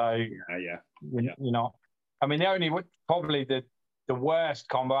together. So you're not. I mean, the only probably the worst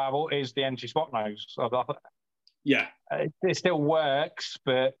combo I have is the Enchi spot nose. It still works,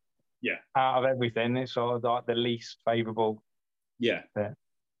 but out of everything, it's sort of like the least favourable. Yeah,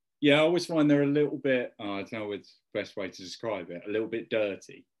 I always find they're a little bit. I don't know what's the best way to describe it. A little bit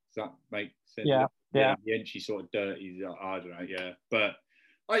dirty. Does that make sense? Yeah. The Enchi sort of dirty. I don't know. Yeah, but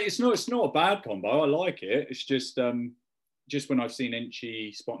it's not a bad combo. I like it. It's just when I've seen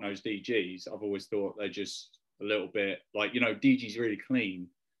Enchi spot nose DGs, I've always thought they're just a little bit like, DG's really clean.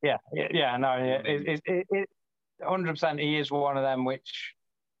 Yeah. No, it 100%. He is one of them which,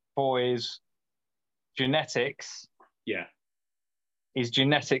 for his genetics, his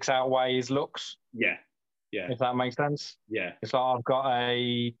genetics outweigh his looks. Yeah. If that makes sense. Yeah. It's like I've got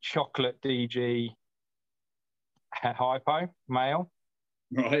a chocolate DG hypo male.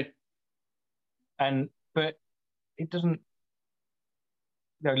 Right. But it doesn't.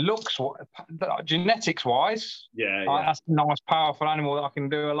 Looks genetics wise. That's a nice, powerful animal that I can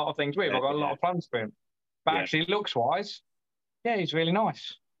do a lot of things with. I've got a lot of plans for him. But actually, looks wise, he's really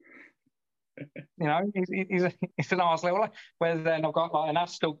nice. He's a nice little. Whereas then I've got like an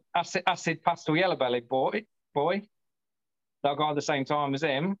acid pastel yellow bellied boy that I got at the same time as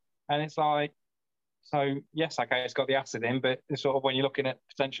him, and it's like, so yes, okay, it's got the acid in, but it's sort of when you're looking at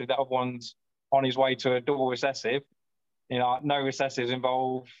potentially that other one's on his way to a double recessive, no recessives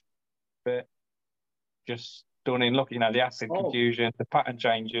involved, but just done in looking at the acid confusion, the pattern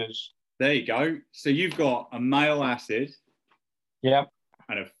changes. There you go. So you've got a male acid. Yep.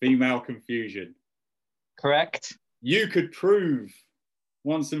 And a female confusion. Correct. You could prove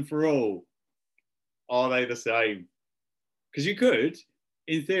once and for all, are they the same? Because you could,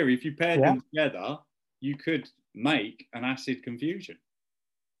 in theory, if you paired them together, you could make an acid confusion.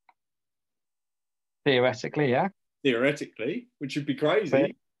 Theoretically, yeah. Theoretically, which would be crazy.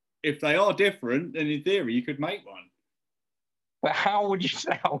 But if they are different, then in theory, you could make one. But how would you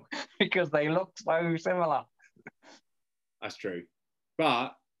tell? Because they look so similar. That's true.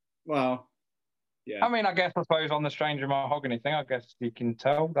 But, well, yeah. I mean, I suppose on the stranger mahogany thing, I guess you can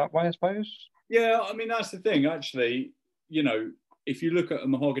tell that way, I suppose. Yeah, I mean, that's the thing. Actually, if you look at a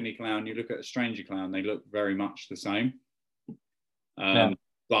mahogany clown, you look at a stranger clown, they look very much the same.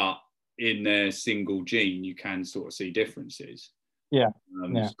 But in their single gene, you can sort of see differences. Yeah.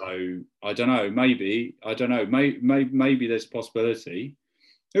 So I don't know. Maybe there's a possibility.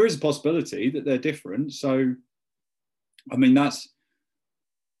 There is a possibility that they're different. So, I mean, that's,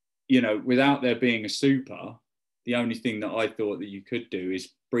 without there being a super, the only thing that I thought that you could do is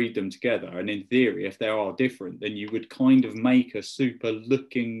breed them together. And in theory, if they are different, then you would kind of make a super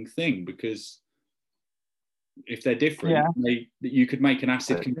looking thing, because if they're different, you could make an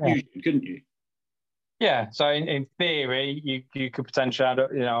acid confusion, couldn't you? Yeah. So in theory, you could potentially add,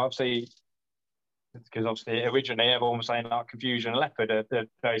 obviously, because obviously originally everyone was saying like confusion and leopard are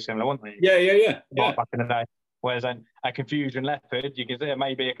very similar, weren't they? Yeah. Back in the day. Whereas a confusion leopard, you can say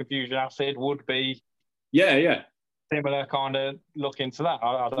maybe a confusion acid would be similar kind of look into that.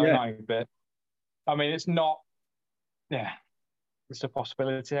 I don't know, but I mean it's not. Yeah, it's a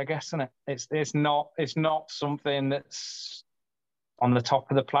possibility, I guess, isn't it? It's not something that's on the top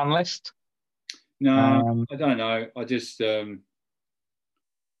of the plan list. No, I don't know. I just I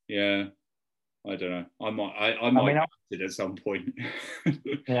don't know. I might get it at some point.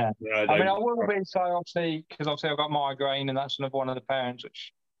 Yeah. I mean, I will be so obviously because I've got migraine, and that's another one of the parents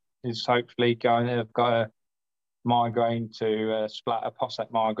which is hopefully going. They've got a migraine to splatter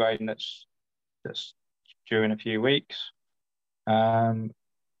posset migraine that's due in a few weeks.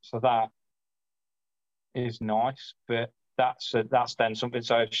 So that is nice, but that's then something.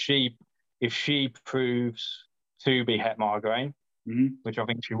 So if she proves to be het migraine, which I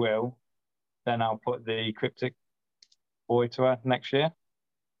think she will, then I'll put the cryptic boy to her next year.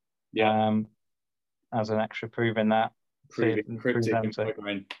 Yeah. As an extra proving that. Proving cryptic and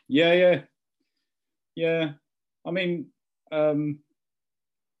migraine. Yeah. I mean,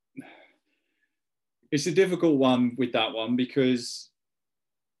 it's a difficult one with that one because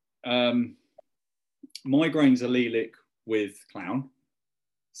migraine's allelic with clown,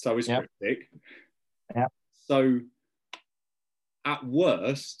 so is cryptic. Yeah. So at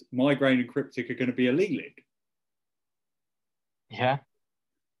worst, migraine and cryptic are going to be allelic. Yeah.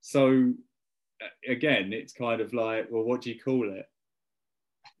 So again, it's kind of like, well, what do you call it?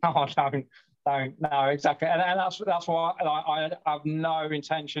 Oh, don't no, exactly, and that's why I have no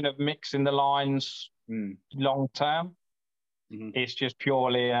intention of mixing the lines long term. It's just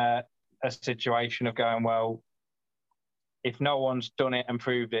purely a situation of going, well, if no one's done it and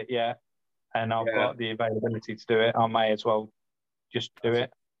proved it yet, and I've got the availability to do it, I may as well just do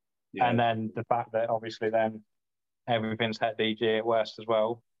it. Yeah. And then the fact that obviously then everything's het DG at worst as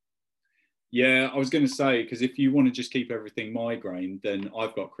well. Yeah, I was going to say, because if you want to just keep everything migraine, then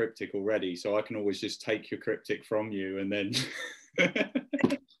I've got cryptic already, so I can always just take your cryptic from you and then.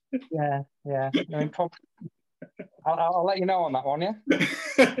 Yeah. I mean, I'll let you know on that one, yeah.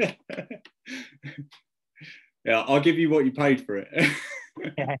 Yeah, I'll give you what you paid for it.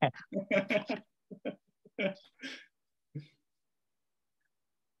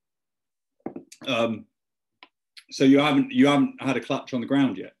 So you haven't had a clutch on the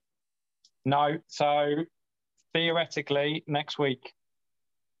ground yet? No. So theoretically, next week.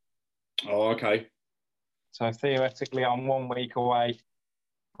 Oh, okay. So theoretically, I'm 1 week away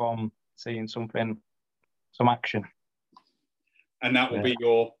from seeing some action. And that will be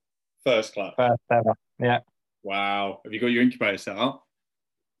your first clutch? First ever, yeah. Wow. Have you got your incubator set up?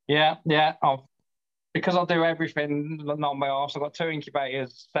 Yeah. Because I do everything not my arse, I've got 2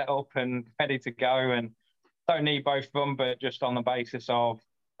 incubators set up and ready to go, and don't need both of them, but just on the basis of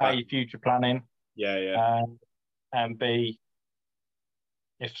A, future planning. Yeah. And B,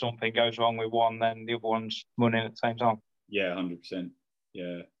 if something goes wrong with one, then the other one's running at the same time. Yeah, 100%.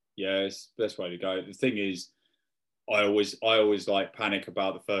 Yeah, it's the best way to go. The thing is, I always like panic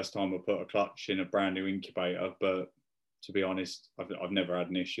about the first time I put a clutch in a brand new incubator, but to be honest, I've never had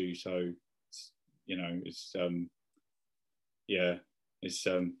an issue. So, it's I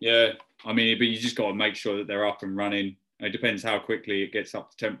mean, but you just got to make sure that they're up and running. It depends how quickly it gets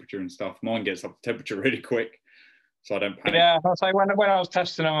up to temperature and stuff. Mine gets up to temperature really quick, so I don't panic. Yeah, I'll say when I was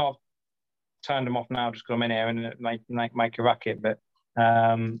testing them, I've turned them off now just because I'm in here and make a racket. But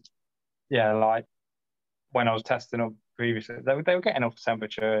like when I was testing them previously, they were getting up to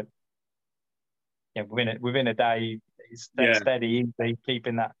temperature. Yeah, within a day, it's steady, easy,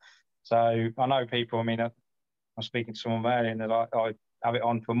 keeping that. So I know people. I mean, I was speaking to someone earlier, and they're like, "I have it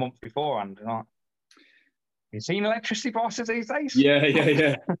on for a month beforehand." And like, you seen electricity prices these days? Yeah.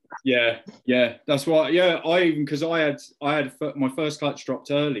 That's why. Yeah, because I had my first clutch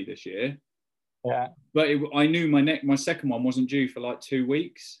dropped early this year. Yeah. But I knew my second one wasn't due for like 2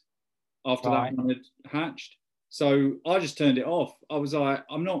 weeks after that one had hatched. So I just turned it off. I was like,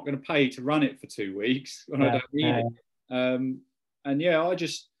 I'm not going to pay to run it for 2 weeks when I don't need it. And I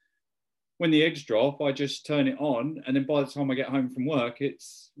just, when the eggs drop, I just turn it on, and then by the time I get home from work,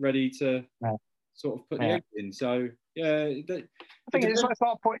 it's ready to sort of put the eggs in. So I think it's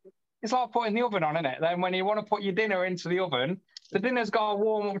like putting the oven on, isn't it? Then when you want to put your dinner into the oven, the dinner's got to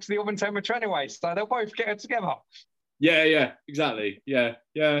warm up to the oven temperature anyway, so they'll both get it together. Yeah, exactly. Yeah.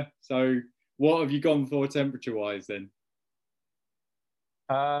 So what have you gone for temperature-wise then?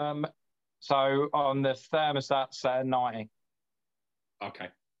 So on the thermostat set at 90. Okay.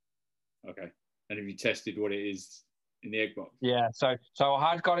 And have you tested what it is in the egg box? Yeah, so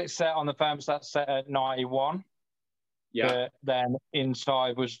I had got it set on the thermostat set at 91. Yeah. But then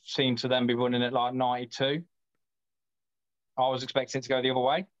inside was seen to then be running at like 92. I was expecting it to go the other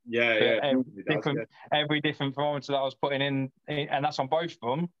way. Yeah, every different thermometer that I was putting in, and that's on both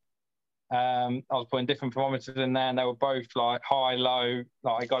of them. I was putting different thermometers in there, and they were both like high, low.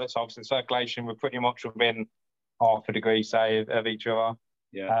 Like I got it, so obviously circulation were pretty much within half a degree, say, of each other.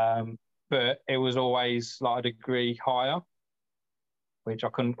 Yeah. But it was always like a degree higher, which I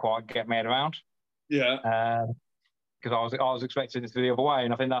couldn't quite get my head around. Yeah. Because I was expecting it to be the other way,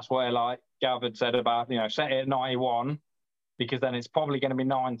 and I think that's where like Gav had said about set it at 91, because then it's probably going to be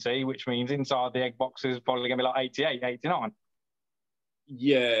 90, which means inside the egg box is probably going to be like 88, 89.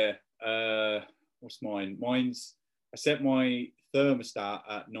 Yeah. What's mine? I set my thermostat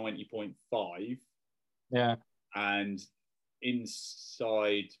at 90.5. Yeah. And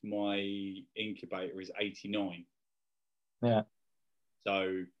inside my incubator is 89. Yeah.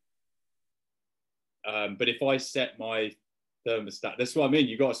 So, but if I set my thermostat, that's what I mean.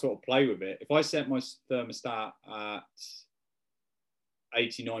 You got to sort of play with it. If I set my thermostat at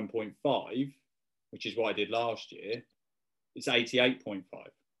 89.5, which is what I did last year, it's 88.5.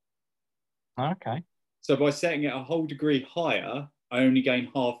 Okay. So by setting it a whole degree higher, I only gain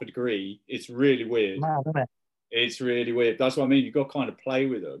half a degree. It's really weird. Mad, isn't it? It's really weird. That's what I mean. You've got to kind of play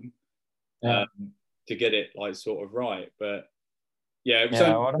with them to get it like sort of right. But yeah, it was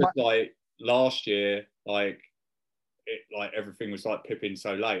only like last year, like everything was like pipping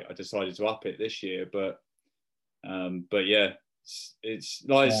so late. I decided to up it this year, but yeah, it's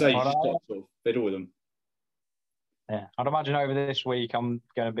like I say, you just got to sort of fiddle with them. Yeah, I'd imagine over this week I'm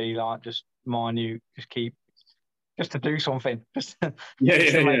going to be like just minute, just to do something, just to make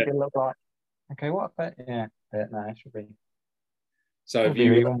it look like okay. What? Yeah, no, it should be. So have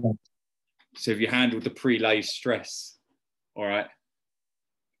you handled the pre-lay stress? All right.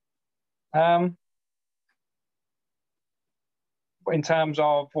 In terms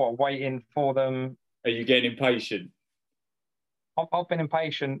of what, waiting for them. Are you getting impatient? I've been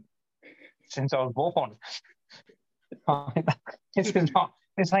impatient since I was born. This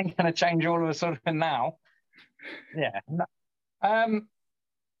ain't going to change all of a sudden now. Yeah. I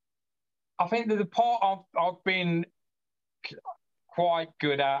think that the part I've been quite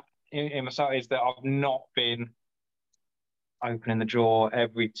good at in myself is that I've not been opening the drawer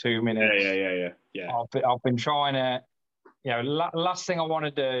every 2 minutes. Yeah. I've been trying to, last thing I want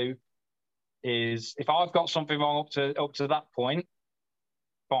to do is if I've got something wrong up to that point,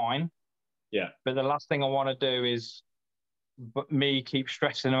 fine. Yeah. But the last thing I want to do is me keep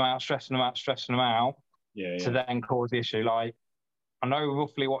stressing them out. Yeah. To then cause the issue. Like, I know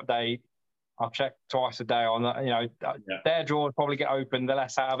roughly what day. I'll check twice a day on that. Their drawers probably get open the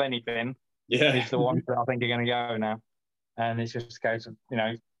less out of anything. Yeah. Is the ones that I think are going to go now. And it's just a case of,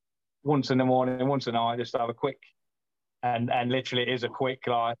 once in the morning, once a night, just have a quick, and literally it is a quick,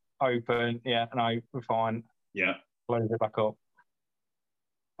 like, open, yeah, no, we're fine. Yeah. Close it back up.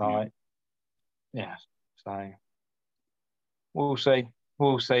 Right. Yeah. So we'll see.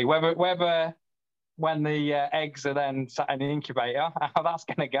 Whether when the eggs are then sat in the incubator, how that's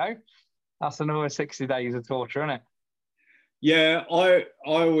going to go. That's another 60 days of torture, isn't it? Yeah, I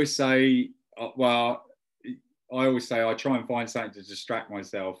always say, I try and find something to distract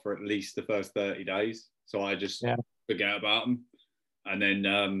myself for at least the first 30 days. So I just forget about them. And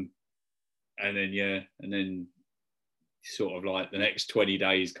then sort of like the next 20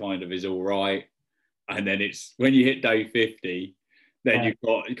 days kind of is all right. And then it's when you hit day 50, then you've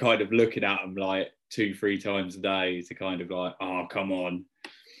got kind of looking at them like 2-3 times a day to kind of like, oh, come on.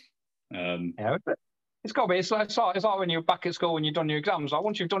 It's got to be. It's like when you're back at school and you've done your exams. Like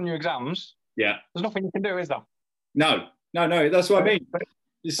once you've done your exams, there's nothing you can do, is there? No. That's what I mean. But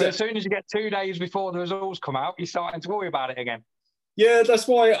as soon as you get 2 days before the results come out, you're starting to worry about it again. Yeah, that's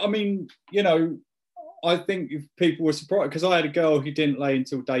why. I mean, I think if people were surprised because I had a girl who didn't lay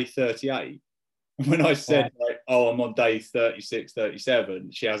until day 38. When I said, I'm on day 36, 37,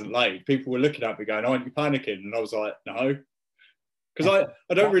 she hasn't laid, people were looking at me going, aren't you panicking? And I was like, no. Because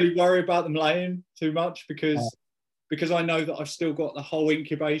I don't really worry about them laying too much because I know that I've still got the whole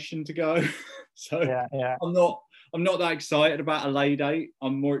incubation to go. So I'm not that excited about a lay date.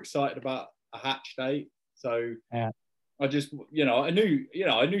 I'm more excited about a hatch date. So I just, I knew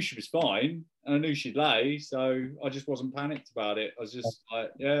she was fine and I knew she'd lay. So I just wasn't panicked about it. I was just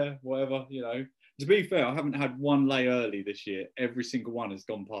like, yeah, whatever, To be fair, I haven't had one lay early this year. Every single one has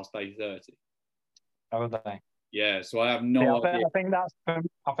gone past day 30. Oh, are they? Yeah, so I have no idea. I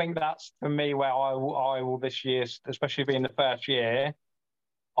think that's for me where I will this year, especially being the first year,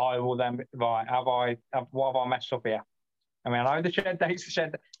 I will then right. What have I messed up here? I mean, I know the shed date's the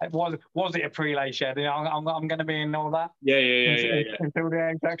shed. Was it a pre-lay shed? You know, I'm going to be in all that. Yeah. Until the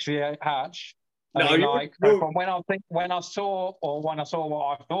eggs actually hatch. No, I mean, from when I saw what I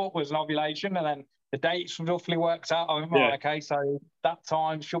thought was an ovulation, and then the dates roughly worked out. I went, right, okay, so that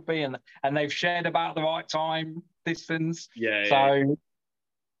time should be in, and they've shared about the right time distance. Yeah.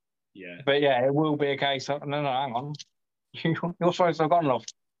 But yeah, it will be a case of no, hang on, you're supposed to have gone, love.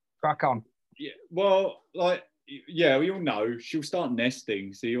 Crack on. Yeah, well, like, yeah, you'll know she'll start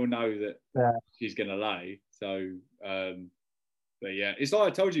nesting, so you'll know that she's gonna lay. So, but yeah, it's like I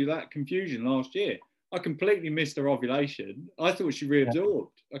told you, that confusion last year. I completely missed her ovulation. I thought she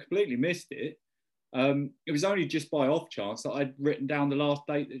reabsorbed. I completely missed it. It was only just by off chance that I'd written down the last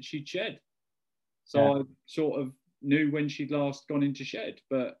date that she'd shed. So I sort of knew when she'd last gone into shed.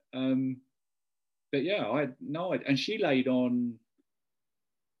 But yeah, I had no idea. And she laid on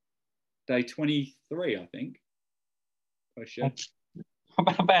day 23, I think.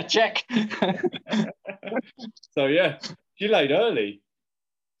 I better check. So yeah, she laid early.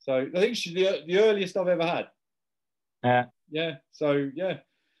 So I think she's the earliest I've ever had. Yeah. So yeah,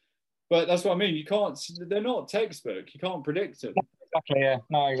 but that's what I mean. You can't. They're not textbook. You can't predict them. Exactly. Yeah.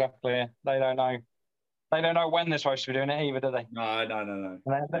 No. Exactly. Yeah. They don't know. They don't know when they're supposed to be doing it either, do they? No.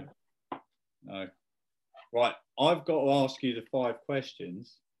 Right. I've got to ask you the 5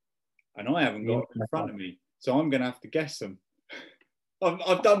 questions, and I haven't got them in front of me, so I'm going to have to guess them.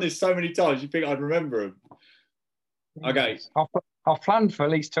 I've done this so many times. You think I'd remember them? Okay. I've planned for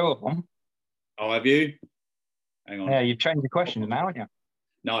at least 2 of them. Oh, have you? Hang on. Yeah, you've changed the questions now, haven't you?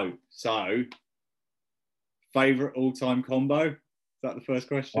 No. So, favourite all-time combo? Is that the first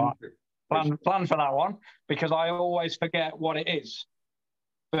question? Right. Plan for that one, because I always forget what it is.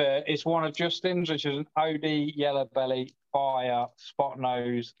 But it's one of Justin's, which is an OD, Yellow Belly, Fire, Spot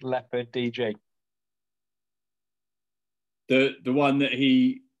Nose, Leopard, DG. The one that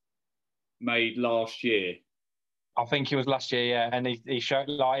he made last year. I think it was last year, yeah. And he showed,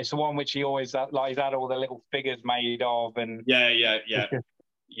 like, it's the one which he always, like, he's had all the little figures made of. And yeah.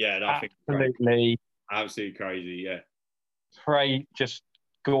 I think absolutely crazy, yeah. Just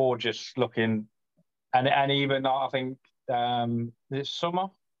gorgeous looking. And even, I think, this summer?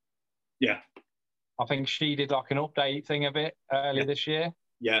 Yeah. I think she did like an update thing of it earlier this year.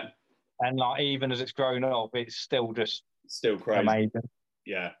 Yeah. And like, even as it's grown up, it's still crazy. Amazing.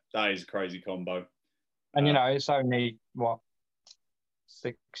 Yeah, that is a crazy combo. And you know, it's only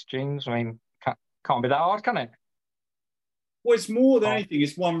 6 genes. I mean, can't be that hard, can it? Well, it's more than anything.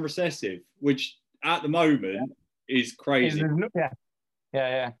 It's one recessive, which at the moment is crazy. Yeah. You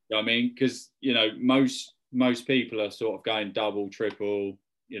know what I mean, because you know most people are sort of going double, triple.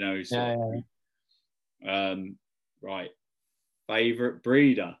 You know. Right. Favorite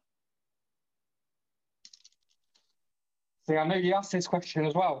breeder. See, I knew you asked this question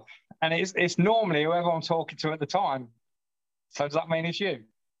as well, and it's normally whoever I'm talking to at the time. So does that mean it's you?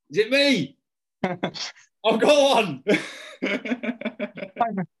 Is it me? Oh, go on. But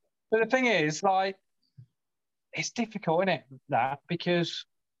the thing is, like, it's difficult, isn't it? That because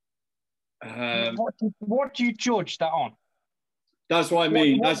what do you judge that on? That's what I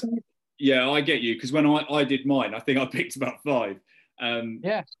mean. Yeah, I get you, because when I did mine, I think I picked about 5. I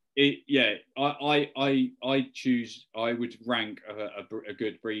would rank a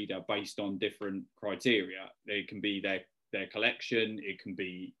good breeder based on different criteria. It can be their collection, it can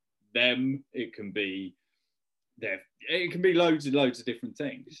be them, it can be loads and loads of different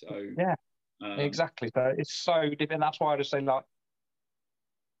things. So yeah, exactly. So it's so different. That's why I just say, like,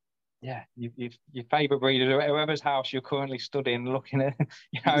 yeah, your favourite breeder, whoever's house you're currently studying, looking at,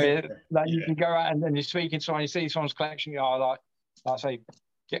 you know, you can go out and you're speaking to someone, you see someone's collection, you know, like say,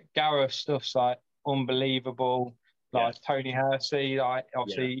 Gareth stuff's like unbelievable. Like Tony Hersey, like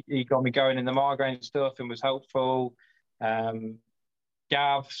obviously he got me going in the migraine stuff and was helpful.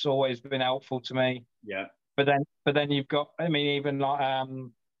 Gav's always been helpful to me. Yeah. But then you've got, I mean, even like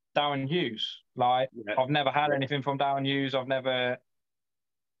Darren Hughes. Like I've never had anything from Darren Hughes. I've never.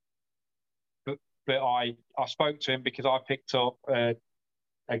 But I spoke to him because I picked up a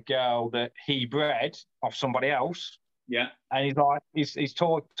girl that he bred off somebody else. Yeah. And he's like, he's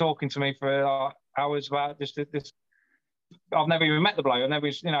talking to me for like hours about this. I've never even met the bloke. I've never,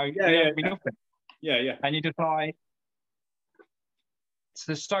 you know, nothing. Yeah. And you just like,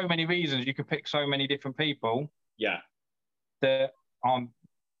 there's so many reasons you could pick so many different people. Yeah. That I'm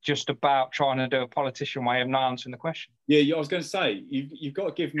just about trying to do a politician way of not answering the question. Yeah, I was going to say, you've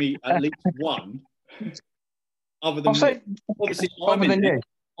got to give me at least one. Other than me. Obviously, I'm in there.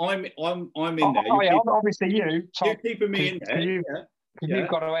 I'm in there. Oh yeah, obviously you. You're keeping me in there. because you've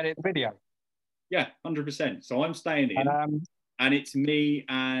got to edit the video. Yeah, 100%. So I'm staying in, and it's me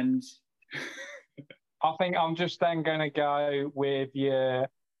and. I think I'm just then going to go with your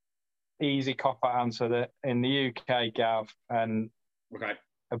easy cop-out answer that in the UK, Gav, and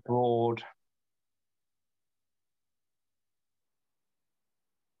abroad.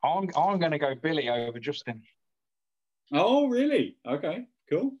 I'm going to go Billy over Justin. Oh, really? Okay,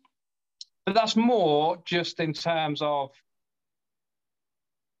 cool. But that's more just in terms of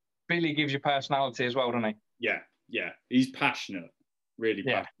Billy gives you personality as well, doesn't he? Yeah, yeah. He's passionate, really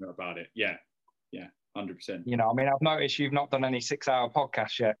passionate about it. Yeah, yeah, 100%. You know, I mean, I've noticed you've not done any 6-hour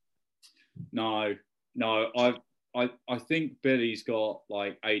podcasts yet. No. I think Billy's got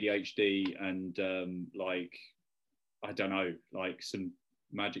like ADHD and like, I don't know, like some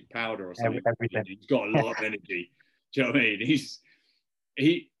magic powder or something. Everything. He's got a lot of energy. Do you know what I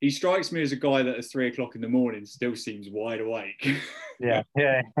mean? He strikes me as a guy that at 3 o'clock in the morning still seems wide awake. Yeah.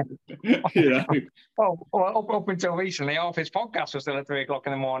 You know? Well, up until recently, half his podcasts were still at 3 o'clock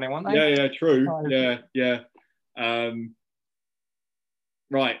in the morning, weren't they? Yeah, true. Yeah.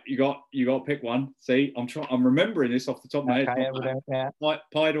 Right, you got to pick one. See, I'm remembering this off the top of my head.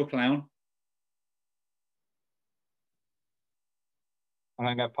 Pied or clown? I'm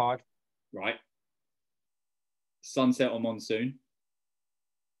gonna go pied. Right. Sunset or monsoon?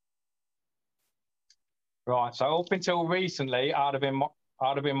 Right. So up until recently, I'd have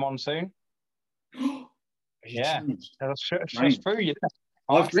been monsoon. Yeah, that's through you.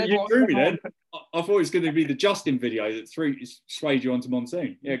 I threw you through me then. I thought it was going to be the Justin video that swayed you onto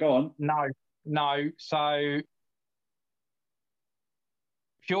monsoon. Yeah, go on. No. So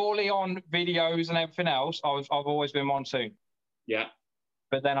purely on videos and everything else, I've always been monsoon. Yeah.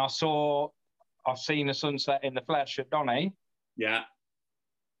 But then I've seen the sunset in the flesh at Donny. Yeah.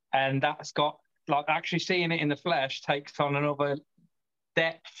 And that's got, like, actually seeing it in the flesh takes on another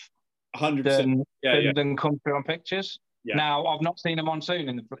depth 100% than come through on pictures. Yeah. Now, I've not seen a monsoon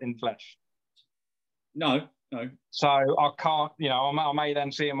in the flesh. No. So I can't, I may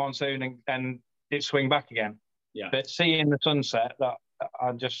then see a monsoon and it swing back again. Yeah. But seeing the sunset, that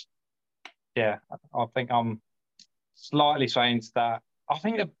I think I'm slightly saying that. I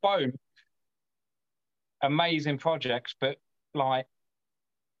think they're both amazing projects, but like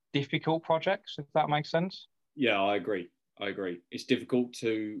difficult projects, if that makes sense. Yeah, I agree. It's difficult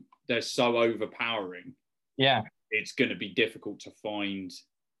they're so overpowering. Yeah. It's going to be difficult to find.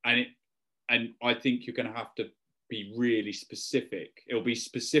 And I think you're going to have to be really specific. It'll be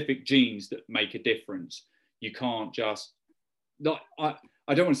specific genes that make a difference. You can't just, I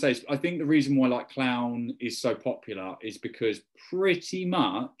don't want to say, I think the reason why like clown is so popular is because pretty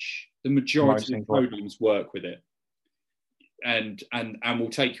much the majority of programs work with it and will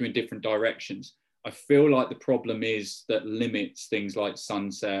take you in different directions. I feel like the problem is that limits things like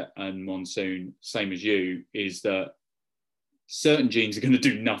sunset and monsoon, same as you, is that certain genes are going to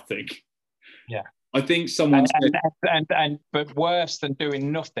do nothing. Yeah. I think someone said... But worse than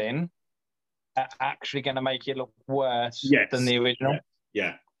doing nothing, are actually going to make it look worse than the original.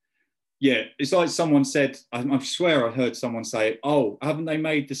 Yeah. It's like someone said, I swear I heard someone say, oh, haven't they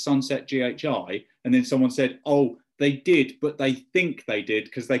made the sunset GHI? And then someone said, oh, they did, but they think they did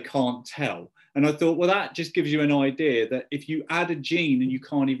because they can't tell. And I thought, well, that just gives you an idea that if you add a gene and you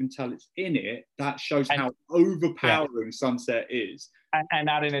can't even tell it's in it, that shows how overpowering sunset is. And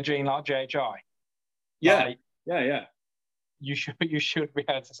adding a gene like GHI. Yeah. You should be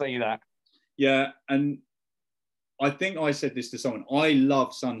able to see that. Yeah, and I think I said this to someone. I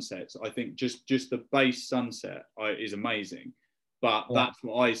love sunsets. I think just the base sunset is amazing. But that's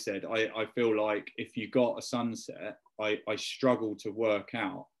what I said. I feel like if you got a sunset, I struggle to work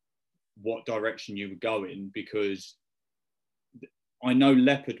out what direction you would go in, because I know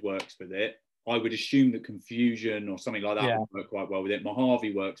leopard works with it. I would assume that confusion or something like that would work quite well with it.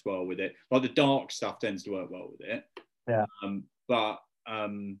 Mojave works well with it. Like the dark stuff tends to work well with it. Yeah.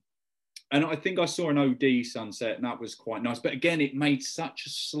 And I think I saw an OD sunset and that was quite nice. But again, it made such a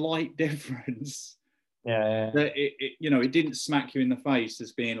slight difference. Yeah. That it didn't smack you in the face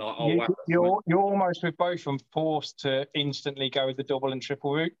as being like, oh, wow. You're almost with both of them forced to instantly go with the double and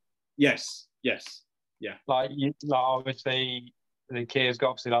triple route. Yes. Yeah. Like obviously the Kia's got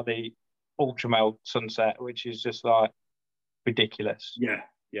obviously like the ultra male sunset, which is just like ridiculous.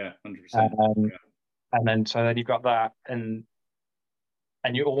 Yeah, 100%. And then you've got that, and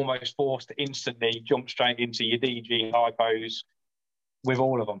you're almost forced to instantly jump straight into your DG hypos with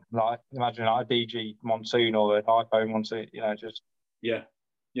all of them. Like imagine like a DG monsoon or a hypo monsoon, just yeah.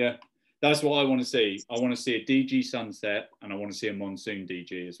 That's what I want to see. I want to see a DG sunset and I want to see a monsoon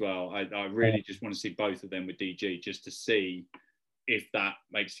DG as well. I really just want to see both of them with DG just to see if that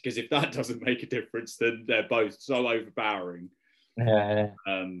makes, because if that doesn't make a difference, then they're both so overpowering. Yeah.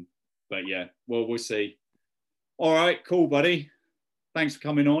 But yeah, well, we'll see. All right, cool, buddy. Thanks for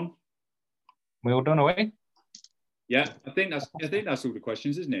coming on. We all done away? Yeah, I think that's all the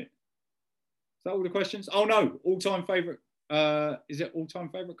questions, isn't it? Is that all the questions? Oh no, all-time favorite. Is it all-time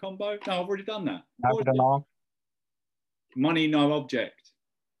favorite combo? No, I've already done that. No. Money, no object.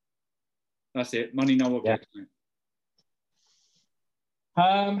 That's it. Money, no object.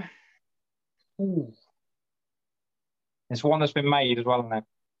 Yeah. It's one that's been made as well, isn't it?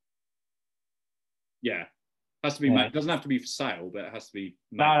 Yeah, has to be made. It doesn't have to be for sale, but it has to be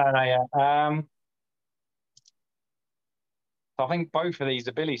made. No. Yeah. I think both of these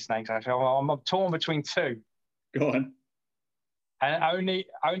are Billy snakes. Actually, I'm torn between two. Go on. And only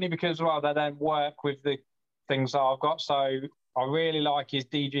because they don't work with the things that I've got. So I really like his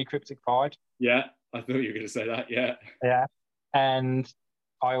DG Cryptic Pride. Yeah, I thought you were going to say that. Yeah. Yeah, and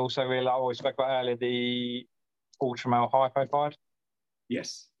I also really like what we spoke about earlier, the Ultramel Hypo Pride.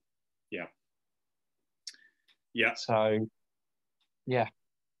 Yes. Yeah. Yeah. So, yeah,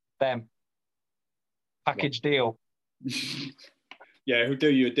 them package deal. Yeah, who'll do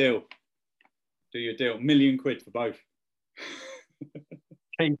you a deal? Do you a deal? £1 million for both.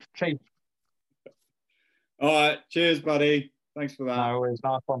 Cheap. All right. Cheers, buddy. Thanks for that. No, it's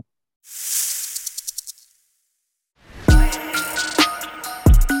nice one.